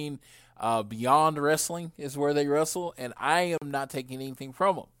scene. Beyond Wrestling is where they wrestle, and I am not taking anything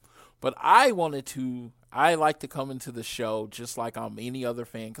from them. But I like to come into the show just like I'm any other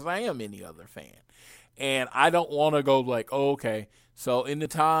fan, because I am any other fan. And I don't want to go like, oh, okay, so in the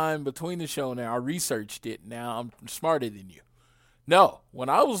time between the show now, I researched it, now I'm smarter than you. No, when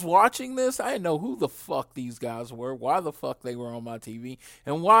I was watching this, I didn't know who the fuck these guys were, why the fuck they were on my TV,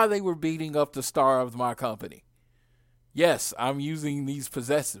 and why they were beating up the star of my company. Yes, I'm using these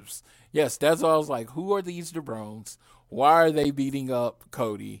possessives. Yes, that's why I was like, who are these jabrones? Why are they beating up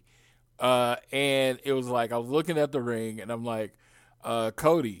Cody? And it was like, I was looking at the ring, and I'm like,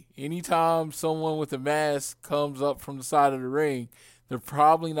 Cody, anytime someone with a mask comes up from the side of the ring, they're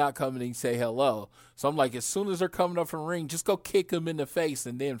probably not coming to say hello. So I'm like, as soon as they're coming up from the ring, just go kick them in the face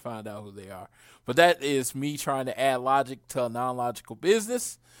and then find out who they are. But that is me trying to add logic to a non-logical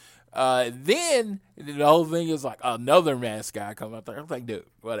business. Then the whole thing is like another masked guy coming up there. I'm like, dude,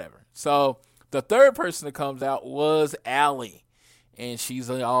 whatever. So the third person that comes out was Allie. and she's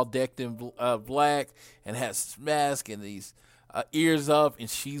all decked in black and has this mask and these ears up, and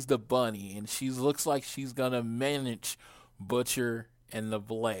she's the bunny, and she looks like she's going to manage Butcher and the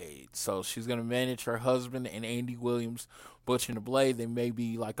Blade. So she's going to manage her husband and Andy Williams, Butcher and the Blade. They may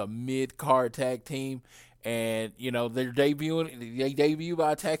be like a mid-card tag team. And, you know, they debut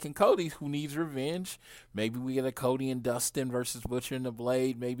by attacking Cody, who needs revenge. Maybe we get a Cody and Dustin versus Butcher and the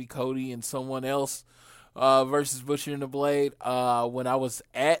Blade. Maybe Cody and someone else versus Butcher and the Blade. When I was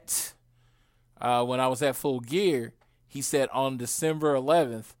at Full Gear, he said on December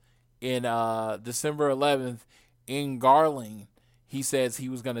 11th in Garland, he says he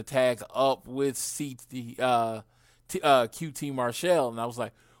was going to tag up with QT Marshall. And I was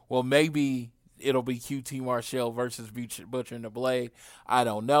like, well, maybe it'll be QT Marshall versus Butcher and the Blade. I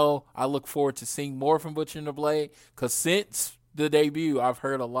don't know. I look forward to seeing more from Butcher and the Blade, because since the debut, I've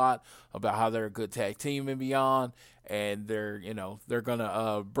heard a lot about how they're a good tag team and beyond, and they're going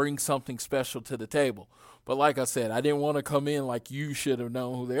to bring something special to the table. But like I said, I didn't want to come in like you should have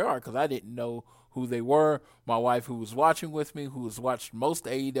known who they are, because I didn't know who they were. My wife, who was watching with me, who has watched most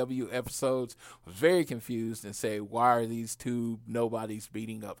AEW episodes, was very confused and said, why are these two nobodies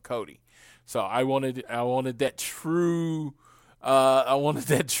beating up Cody? So I wanted that true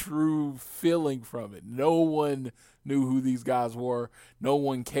feeling from it. No one knew who these guys were. No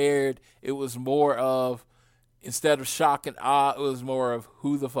one cared. It was more of, instead of shock and awe, it was more of,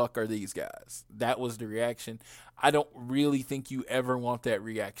 who the fuck are these guys? That was the reaction. I don't really think you ever want that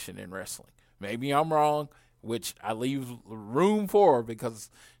reaction in wrestling. Maybe I'm wrong, which I leave room for, because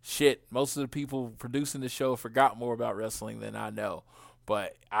most of the people producing the show forgot more about wrestling than I know.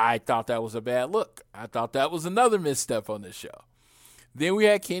 But I thought that was a bad look. I thought that was another misstep on this show. Then we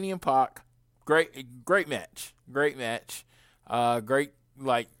had Kenny and Pac. Great match. Great, like,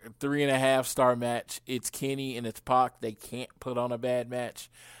 3.5-star match. It's Kenny and it's Pac. They can't put on a bad match.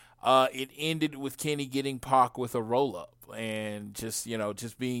 It ended with Kenny getting Pac with a roll-up and just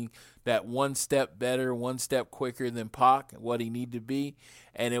being that one step better, one step quicker than Pac, what he needed to be.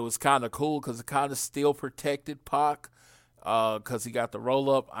 And it was kind of cool because it kind of still protected Pac, because he got the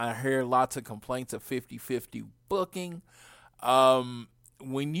roll-up. I hear lots of complaints of 50-50 booking.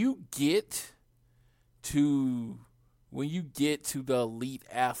 When you get to the elite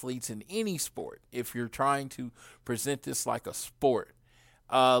athletes in any sport, if you're trying to present this like a sport,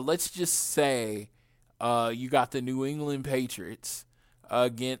 let's just say you got the New England Patriots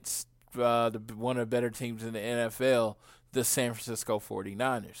against one of the better teams in the NFL, the San Francisco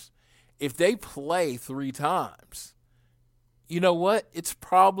 49ers. If they play 3 times, you know what? It's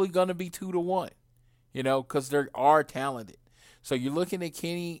probably going to be 2-1, because they are talented. So you're looking at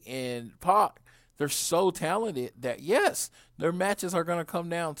Kenny and Pac. They're so talented that, yes, their matches are going to come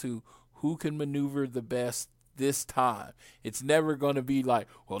down to who can maneuver the best this time. It's never going to be like,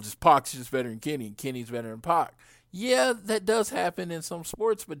 well, just Pac's just better than Kenny and Kenny's better than Pac. Yeah, that does happen in some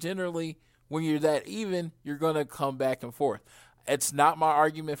sports, but generally when you're that even, you're going to come back and forth. It's not my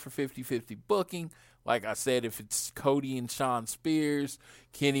argument for 50-50 booking. Like I said, if it's Cody and Shawn Spears,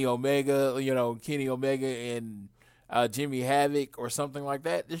 Kenny Omega and Jimmy Havoc or something like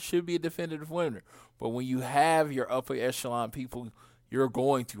that, there should be a definitive winner. But when you have your upper echelon people, you're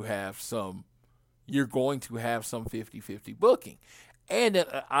going to have some 50-50 booking. And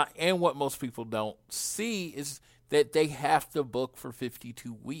what most people don't see is that they have to book for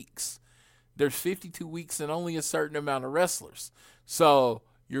 52 weeks. There's 52 weeks and only a certain amount of wrestlers. So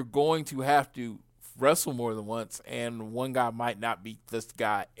you're going to have to wrestle more than once, and one guy might not beat this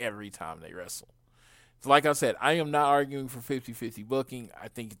guy every time they wrestle. So like I said, I am not arguing for 50-50 booking. I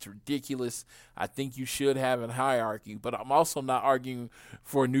think it's ridiculous. I think you should have a hierarchy, but I'm also not arguing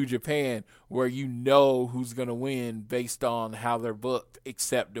for New Japan where you know who's going to win based on how they're booked,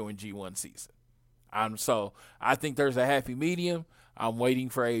 except during G1 season. So I think there's a happy medium. I'm waiting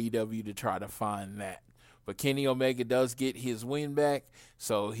for AEW to try to find that. But Kenny Omega does get his win back,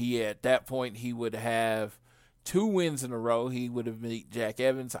 so at that point he would have 2 wins in a row. He would have beat Jack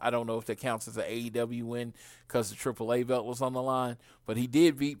Evans. I don't know if that counts as an AEW win because the AAA belt was on the line, but he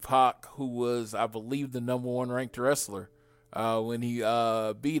did beat Pac, who was, I believe, the number 1 ranked wrestler when he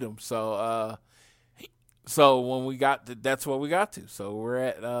beat him. So when we got to, that's what we got to. So we're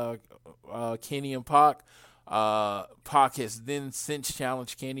at Kenny and Pac. Pac has then since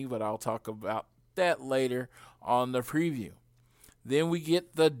challenged Kenny, but I'll talk about that later on the preview. Then we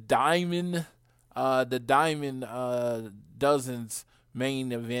get the Diamond Dozens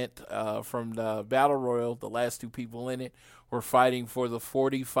main event from the Battle Royal. The last 2 people in it were fighting for the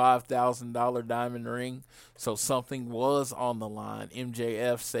 $45,000 diamond ring. So something was on the line.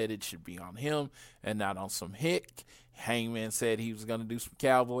 MJF said it should be on him and not on some hick. Hangman said he was going to do some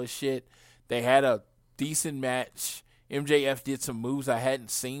cowboy shit. They had a decent match. MJF did some moves I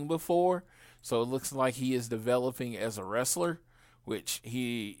hadn't seen before, so it looks like he is developing as a wrestler, which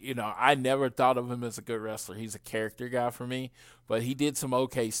I never thought of him as a good wrestler. He's a character guy for me, but he did some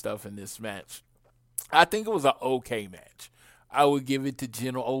okay stuff in this match. I think it was an okay match. I would give it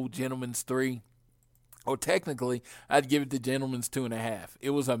to Old Gentleman's 3. Or technically, I'd give it to Gentleman's 2.5. It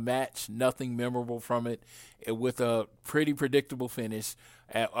was a match, nothing memorable from it, with a pretty predictable finish.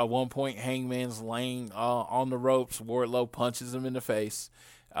 At one point, Hangman's laying on the ropes. Wardlow punches him in the face.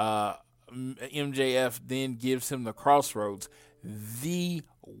 MJF then gives him the crossroads. The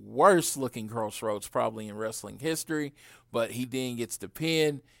worst-looking crossroads probably in wrestling history, but he then gets the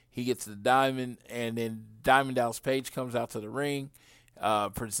pin. He gets the diamond, and then Diamond Dallas Page comes out to the ring.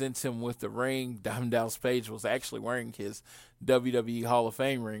 Presents him with the ring. Diamond Dallas Page was actually wearing his WWE Hall of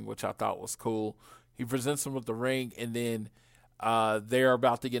Fame ring, which I thought was cool. He presents him with the ring, and then they're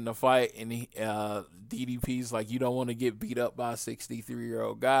about to get in a fight, and DDP's like, you don't want to get beat up by a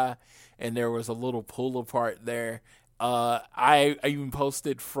 63-year-old guy, and there was a little pull apart there. I even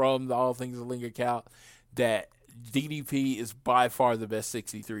posted from the All Things Link account that DDP is by far the best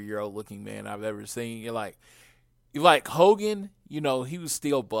 63-year-old looking man I've ever seen. You're like Hogan, he was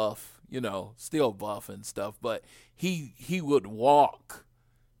still buff, still buff and stuff, but he would walk.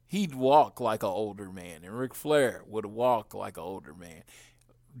 He'd walk like an older man, and Ric Flair would walk like an older man.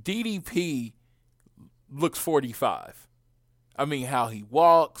 DDP looks 45. I mean, how he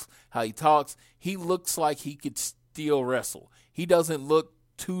walks, how he talks, he looks like he could still wrestle. He doesn't look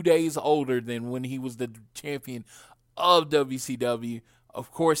 2 days older than when he was the champion of WCW.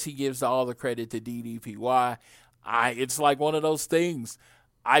 Of course, he gives all the credit to DDP. Why? It's like one of those things.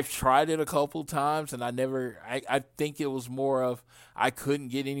 I've tried it a couple times, and I think it was more of I couldn't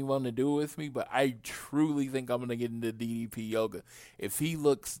get anyone to do it with me, but I truly think I'm going to get into DDP yoga. If he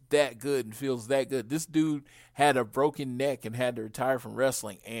looks that good and feels that good, this dude had a broken neck and had to retire from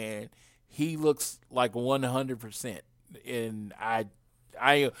wrestling, and he looks like 100%. And I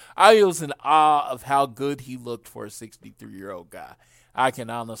was in awe of how good he looked for a 63-year-old guy. I can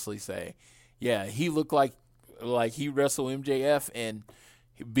honestly say, yeah, he looked like he wrestled MJF and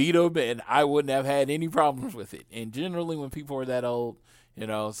beat him, and I wouldn't have had any problems with it. And generally, when people are that old,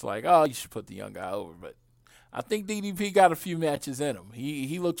 it's like, oh, you should put the young guy over. But I think DDP got a few matches in him.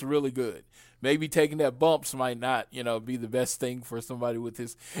 He looks really good. Maybe taking that bumps might not, be the best thing for somebody with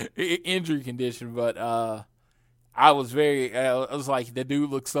his injury condition. But I was like, the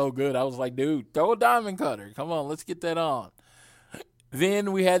dude looks so good. I was like, dude, throw a diamond cutter. Come on, let's get that on.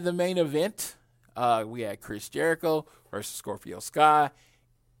 Then we had the main event. We had Chris Jericho versus Scorpio Sky.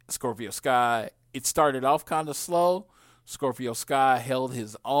 Scorpio Sky, it started off kind of slow. Scorpio Sky held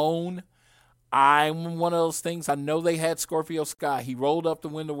his own. I'm one of those things. I know they had Scorpio Sky. He rolled up to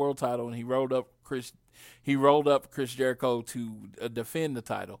win the world title, and he rolled up Chris Jericho to defend the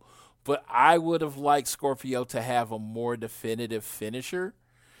title. But I would have liked Scorpio to have a more definitive finisher.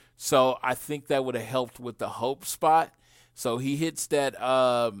 So I think that would have helped with the hope spot. So he hits that.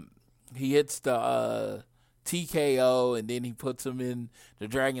 He hits the TKO, and then he puts him in the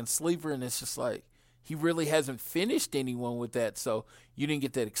Dragon Sleeper, and it's just like he really hasn't finished anyone with that, so you didn't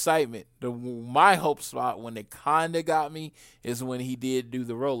get that excitement. My hope spot when it kind of got me is when he did do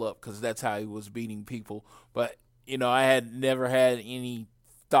the roll-up, because that's how he was beating people. But, I had never had any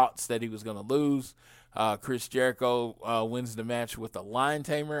thoughts that he was going to lose. Chris Jericho wins the match with a Lion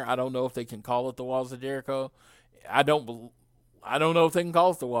Tamer. I don't know if they can call it the Walls of Jericho. I don't know if they can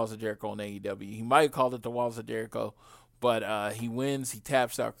call it the Walls of Jericho on AEW. He might have called it the Walls of Jericho, but he wins. He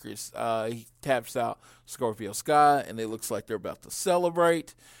taps out Scorpio Sky, and it looks like they're about to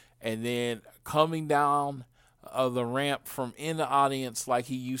celebrate. And then coming down the ramp from in the audience like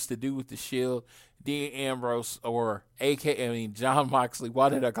he used to do with the Shield, Dean Ambrose, or John Moxley. Why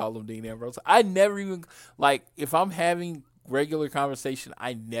did I call him Dean Ambrose? I never even, if I'm having regular conversation,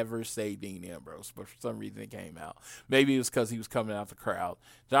 I never say Dean Ambrose, but for some reason it came out. Maybe it was because he was coming out the crowd.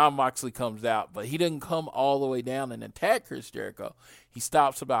 John Moxley comes out, but he doesn't come all the way down and attack Chris Jericho. He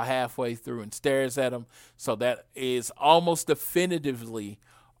stops about halfway through and stares at him. So that is almost definitively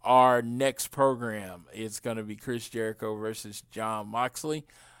our next program. It's going to be Chris Jericho versus John Moxley.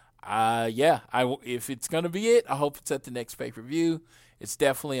 If it's going to be it, I hope it's at the next pay-per-view. It's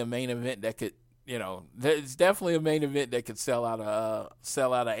definitely a main event that could, it's definitely a main event that could sell out a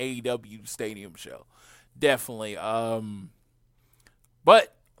AEW stadium show. Definitely.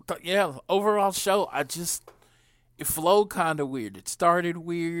 But overall show, it flowed kind of weird. It started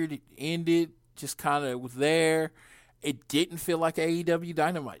weird, it ended just kind of was there, it didn't feel like an AEW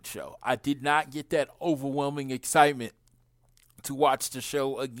Dynamite show. I did not get that overwhelming excitement to watch the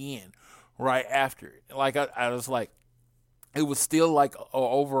show again right after it. Like, I was like, it was still like an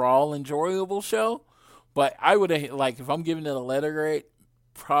overall enjoyable show, but I would have, like, if I'm giving it a letter grade,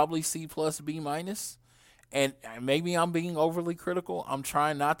 probably C plus B minus. And maybe I'm being overly critical. I'm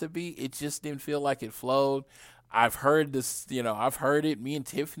trying not to be. It just didn't feel like it flowed. I've heard this, I've heard it. Me and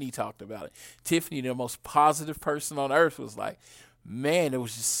Tiffany talked about it. Tiffany, the most positive person on earth, was like, man, there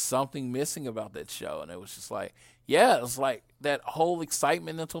was just something missing about that show. And it was just like, yeah, it was like that whole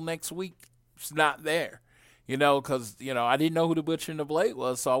excitement until next week was not there. Because, I didn't know who the Butcher and the Blade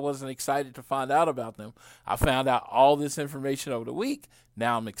was, so I wasn't excited to find out about them. I found out all this information over the week.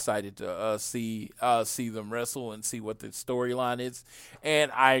 Now I'm excited to see them wrestle and see what the storyline is.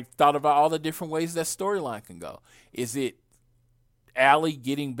 And I thought about all the different ways that storyline can go. Is it Allie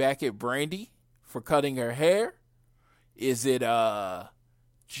getting back at Brandy for cutting her hair? Is it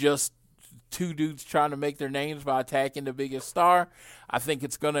just two dudes trying to make their names by attacking the biggest star? I think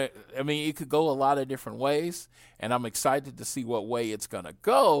it could go a lot of different ways, and I'm excited to see what way it's going to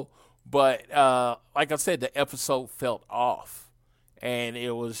go. But like I said, the episode felt off, and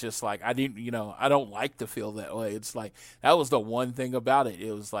it was just like, I don't like to feel that way. It's like, that was the one thing about it.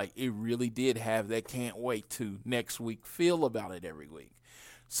 It was like, it really did have that can't wait to next week feel about it every week.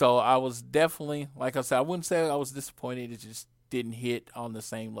 So I was definitely, like I said, I wouldn't say I was disappointed. It just didn't hit on the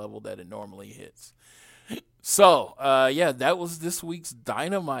same level that it normally hits. So, that was this week's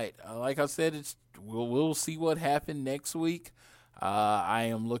Dynamite. Like I said, we'll see what happened next week. I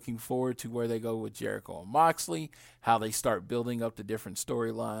am looking forward to where they go with Jericho and Moxley, how they start building up the different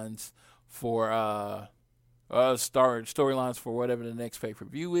storylines for storylines for whatever the next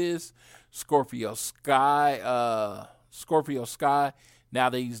pay-per-view is. Scorpio Sky, now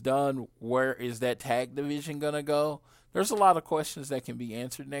that he's done, where is that tag division going to go? There's a lot of questions that can be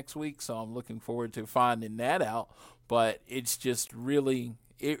answered next week, so I'm looking forward to finding that out. But it's just really,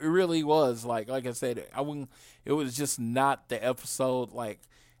 it really was, like I said, it was just not the episode, like,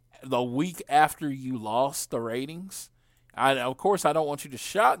 the week after you lost the ratings. Of course, I don't want you to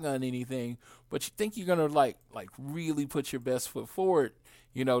shotgun anything, but you think you're going to, like really put your best foot forward,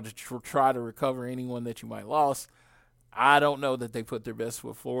 to try to recover anyone that you might lost. I don't know that they put their best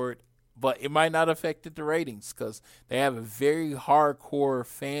foot forward. But it might not affect the ratings because they have a very hardcore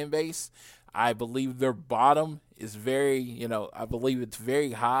fan base. I believe their bottom is very, I believe it's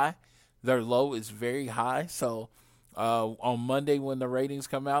very high. Their low is very high. So on Monday when the ratings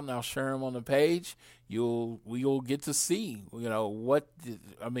come out, and I'll share them on the page, we'll get to see,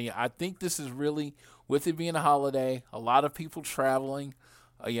 I think this is really, with it being a holiday, a lot of people traveling,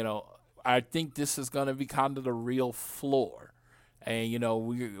 I think this is going to be kind of the real floor. And,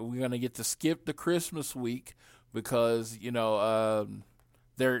 we're going to get to skip the Christmas week because, they're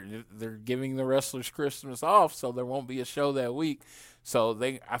giving the wrestlers Christmas off, so there won't be a show that week. So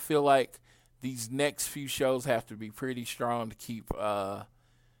I feel like these next few shows have to be pretty strong to keep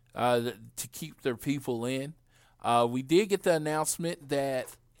their people in. We did get the announcement that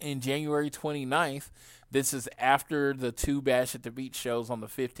in January 29th, this is after the two Bash at the Beach shows on the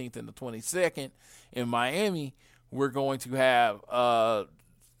 15th and the 22nd in Miami. We're going to have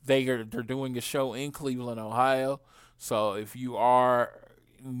they're doing a show in Cleveland, Ohio. So if you are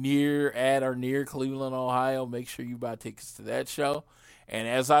at or near Cleveland, Ohio, make sure you buy tickets to that show. And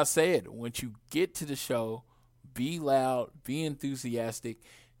as I said, once you get to the show, be loud, be enthusiastic.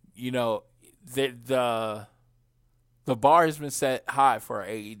 The bar has been set high for an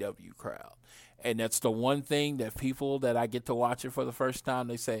AEW crowd. And that's the one thing that people that I get to watch it for the first time,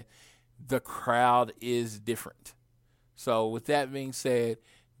 they say the crowd is different. So with that being said,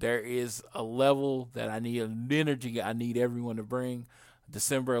 there is a level that I need, an energy I need everyone to bring.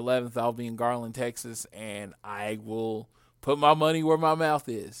 December 11th, I'll be in Garland, Texas, and I will put my money where my mouth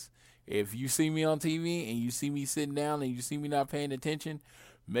is. If you see me on TV and you see me sitting down and you see me not paying attention,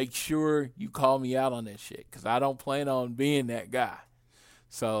 make sure you call me out on that shit because I don't plan on being that guy.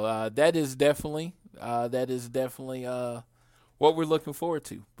 So that is definitely what we're looking forward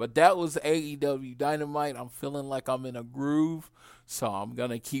to. But that was AEW Dynamite. I'm feeling like I'm in a groove, so I'm going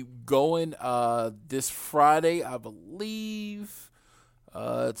to keep going. This Friday, I believe,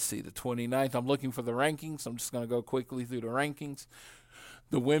 let's see, the 29th. I'm looking for the rankings. I'm just going to go quickly through the rankings.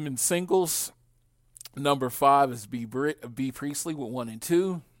 The women's singles, number 5 is B. Priestley with 1 and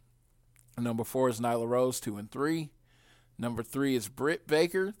 2. Number 4 is Nyla Rose, 2 and 3. Number 3 is Britt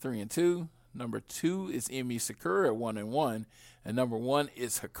Baker, 3 and 2. Number 2 is Emi Sakura at 1 and 1. And number 1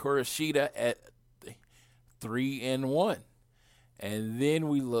 is Hikaru Shida at 3 and 1. And then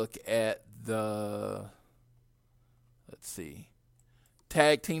we look at the let's see.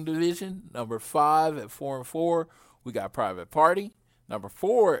 Tag team division, number 5 at 4-4, we got Private Party. Number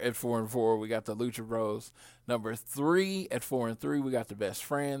 4 at 4-4, we got the Lucha Bros. Number 3 at 4-3, we got the Best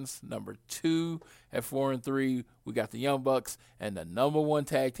Friends. Number 2 at 4-3, we got the Young Bucks. And the number 1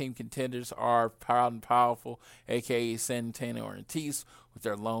 tag team contenders are Proud and Powerful, a.k.a. Santana Ortiz, with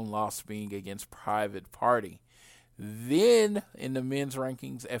their lone loss being against Private Party. Then, in the men's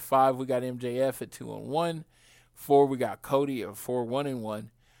rankings, at 5, we got MJF at 2-1. 4, we got Cody at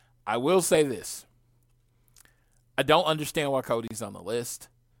 4-1-1. I will say this. I don't understand why Cody's on the list.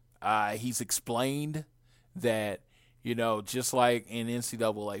 He's explained that, just like in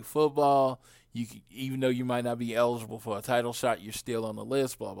NCAA football, even though you might not be eligible for a title shot, you're still on the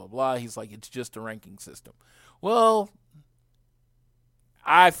list, blah, blah, blah. He's like, it's just a ranking system. Well,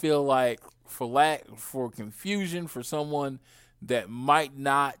 I feel like for confusion, for someone that might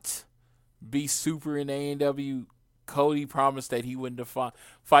not be super in AEW, Cody promised that he wouldn't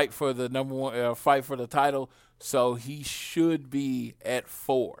fight for the number 1, fight for the title, so he should be at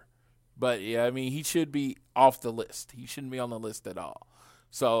 4. But yeah, he should be off the list. He shouldn't be on the list at all.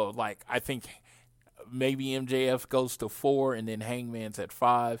 So I think maybe MJF goes to 4 and then Hangman's at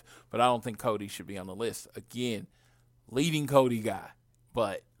 5, but I don't think Cody should be on the list. Again, leading Cody guy,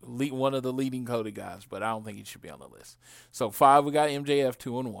 but one of the leading Cody guys, but I don't think he should be on the list. So 5, we got MJF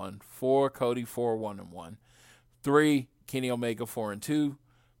 2-1, 4, Cody 4-1-1, 3, Kenny Omega 4-2,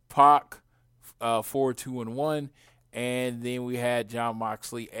 Pac 4-2-1, and then we had Jon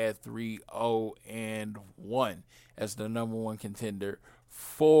Moxley at 3-0-1 as the number 1 contender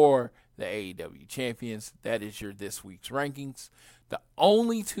for the AEW champions. That is your this week's rankings. The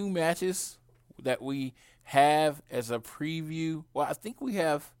only 2 matches that we have as a preview, well, I think we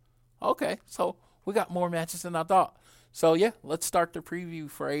have, okay, so we got more matches than I thought. So, yeah, let's start the preview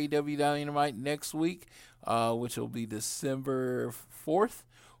for AEW Dynamite next week, which will be December 4th.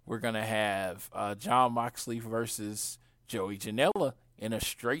 We're going to have Jon Moxley versus Joey Janela in a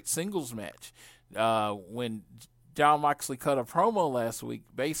straight singles match. When Jon Moxley cut a promo last week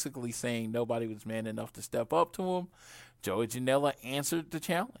basically saying nobody was man enough to step up to him, Joey Janela answered the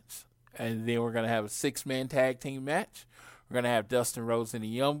challenge. And then we're going to have a 6-man tag team match. We're going to have Dustin Rhodes and the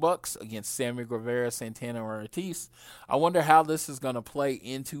Young Bucks against Sammy Guevara, Santana Ortiz. I wonder how this is going to play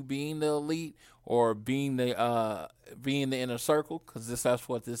into being the Elite or being the Inner Circle, because that's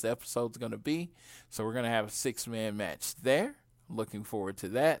what this episode's going to be. So we're going to have a 6-man match there. Looking forward to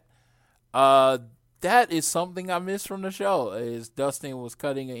that. That is something I missed from the show, is Dustin was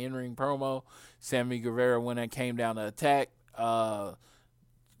cutting an in-ring promo. Sammy Guevara, when it came down to attack,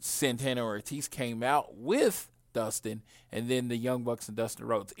 Santana Ortiz came out with Dustin, and then the Young Bucks and Dustin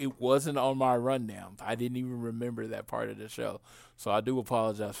Rhodes. It wasn't on my rundown. I didn't even remember that part of the show, so I do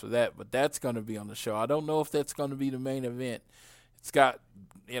apologize for that, but that's going to be on the show. I don't know if that's going to be the main event. It's got,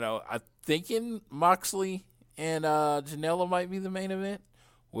 I'm thinking Moxley and Janela might be the main event.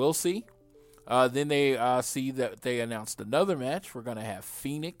 We'll see. Then they see that they announced another match. We're going to have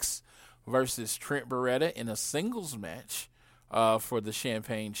Phoenix versus Trent Beretta in a singles match for the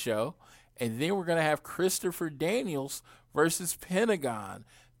Champagne show. And then we're going to have Christopher Daniels versus Pentagon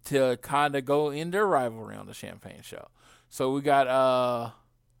to kind of go in their rivalry on the Champagne show. So we got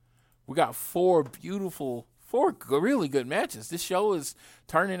 4 really good matches. This show is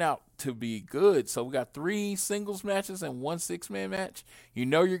turning out to be good. So we got 3 singles matches and 1 6-man match.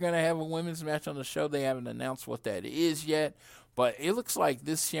 You're going to have a women's match on the show. They haven't announced what that is yet. But it looks like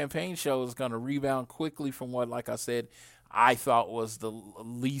this Champagne show is going to rebound quickly from what, like I said, I thought was the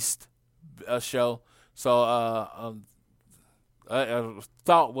least show. So I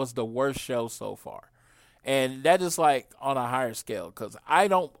thought was the worst show so far. And that is on a higher scale, because I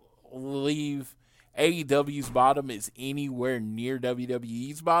don't believe AEW's bottom is anywhere near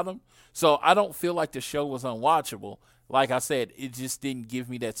WWE's bottom. So I don't feel like the show was unwatchable. Like I said, it just didn't give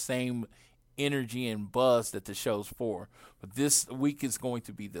me that same energy and buzz that the show's for. But this week is going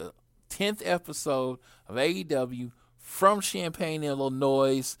to be the 10th episode of AEW from Champaign,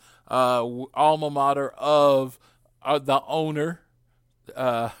 Illinois, alma mater of the owner,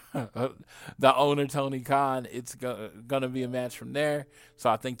 Tony Khan. It's going to be a match from there. So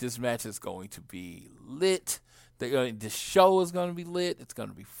I think this match is going to be lit. The show is going to be lit. It's going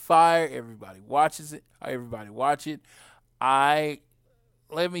to be fire. Everybody watches it. Everybody watch it.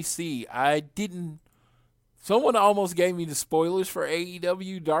 Let me see. Someone almost gave me the spoilers for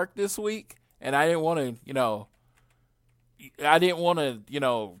AEW Dark this week, and I didn't want to,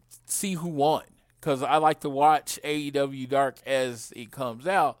 see who won, because I like to watch AEW Dark as it comes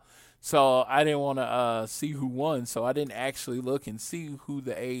out. So I didn't want to see who won, so I didn't actually look and see who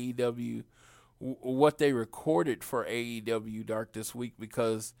the AEW what they recorded for AEW Dark this week,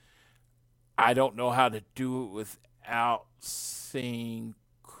 because I don't know how to do it without seeing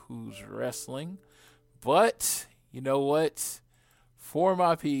who's wrestling. But you know what? For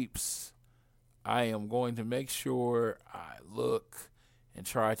my peeps, I am going to make sure I look and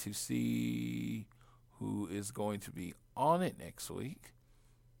try to see who is going to be on it next week.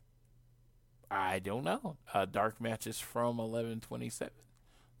 I don't know. Dark matches from 11/27.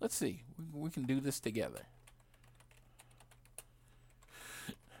 Let's see. We can do this together.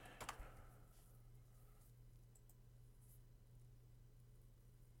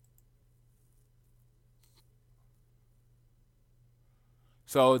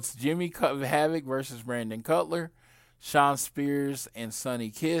 So it's Jimmy Havoc versus Brandon Cutler, Sean Spears and Sonny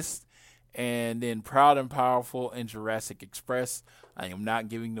Kiss, and then Proud and Powerful and Jurassic Express. I am not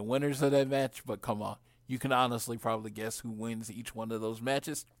giving the winners of that match, but come on. You can honestly probably guess who wins each one of those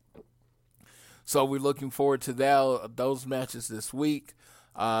matches. So we're looking forward to those matches this week.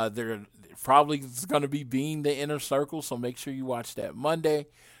 They're probably going to be being the Inner Circle, so make sure you watch that Monday.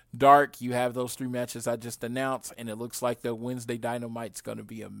 Dark, you have those 3 matches I just announced, and it looks like the Wednesday Dynamite's going to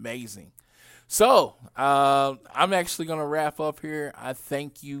be amazing. So I'm actually going to wrap up here. I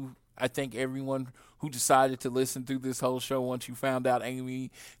thank everyone who decided to listen through this whole show once you found out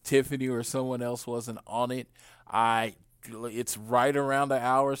Amy, Tiffany, or someone else wasn't on it. It's right around an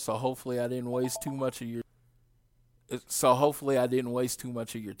hour, so hopefully I didn't waste too much of your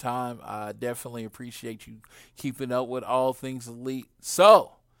time. I definitely appreciate you keeping up with all things Elite.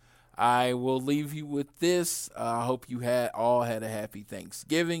 So I will leave you with this. I hope you all had a happy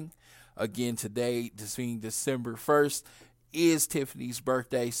Thanksgiving. Again, today, being December 1st, is Tiffany's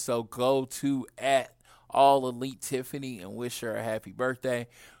birthday, so go to @AllEliteTiffany and wish her a happy birthday.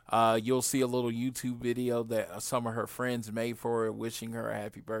 You'll see a little YouTube video that some of her friends made for her, wishing her a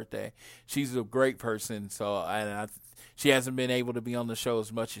happy birthday. She's a great person, she hasn't been able to be on the show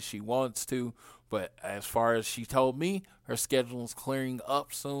as much as she wants to, but as far as she told me, her schedule is clearing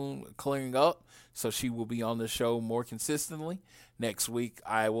up, so she will be on the show more consistently. Next week,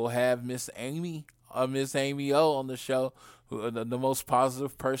 I will have Miss Amy O on the show, the most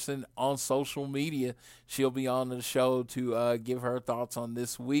positive person on social media. She'll be on the show to give her thoughts on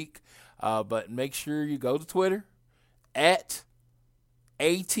this week. But make sure you go to Twitter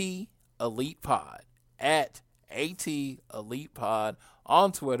 @ATElitePod, @ATElitePod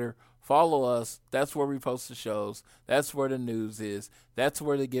on Twitter. Follow us. That's where we post the shows. That's where the news is. That's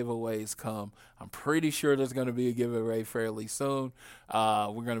where the giveaways come. I'm pretty sure there's going to be a giveaway fairly soon.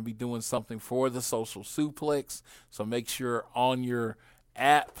 We're going to be doing something for the Social Suplex. So make sure on your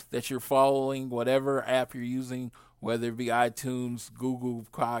app that you're following, whatever app you're using, whether it be iTunes, Google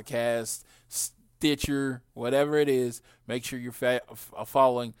Podcasts, Stitcher, whatever it is, make sure you're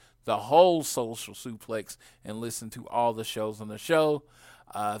following the whole Social Suplex and listen to all the shows on the show.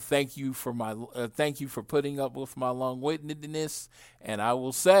 Thank you for putting up with my long-windedness, and I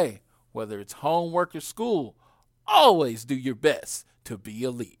will say, whether it's homework or school, always do your best to be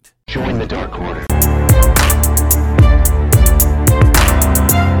elite. Join the Dark Order.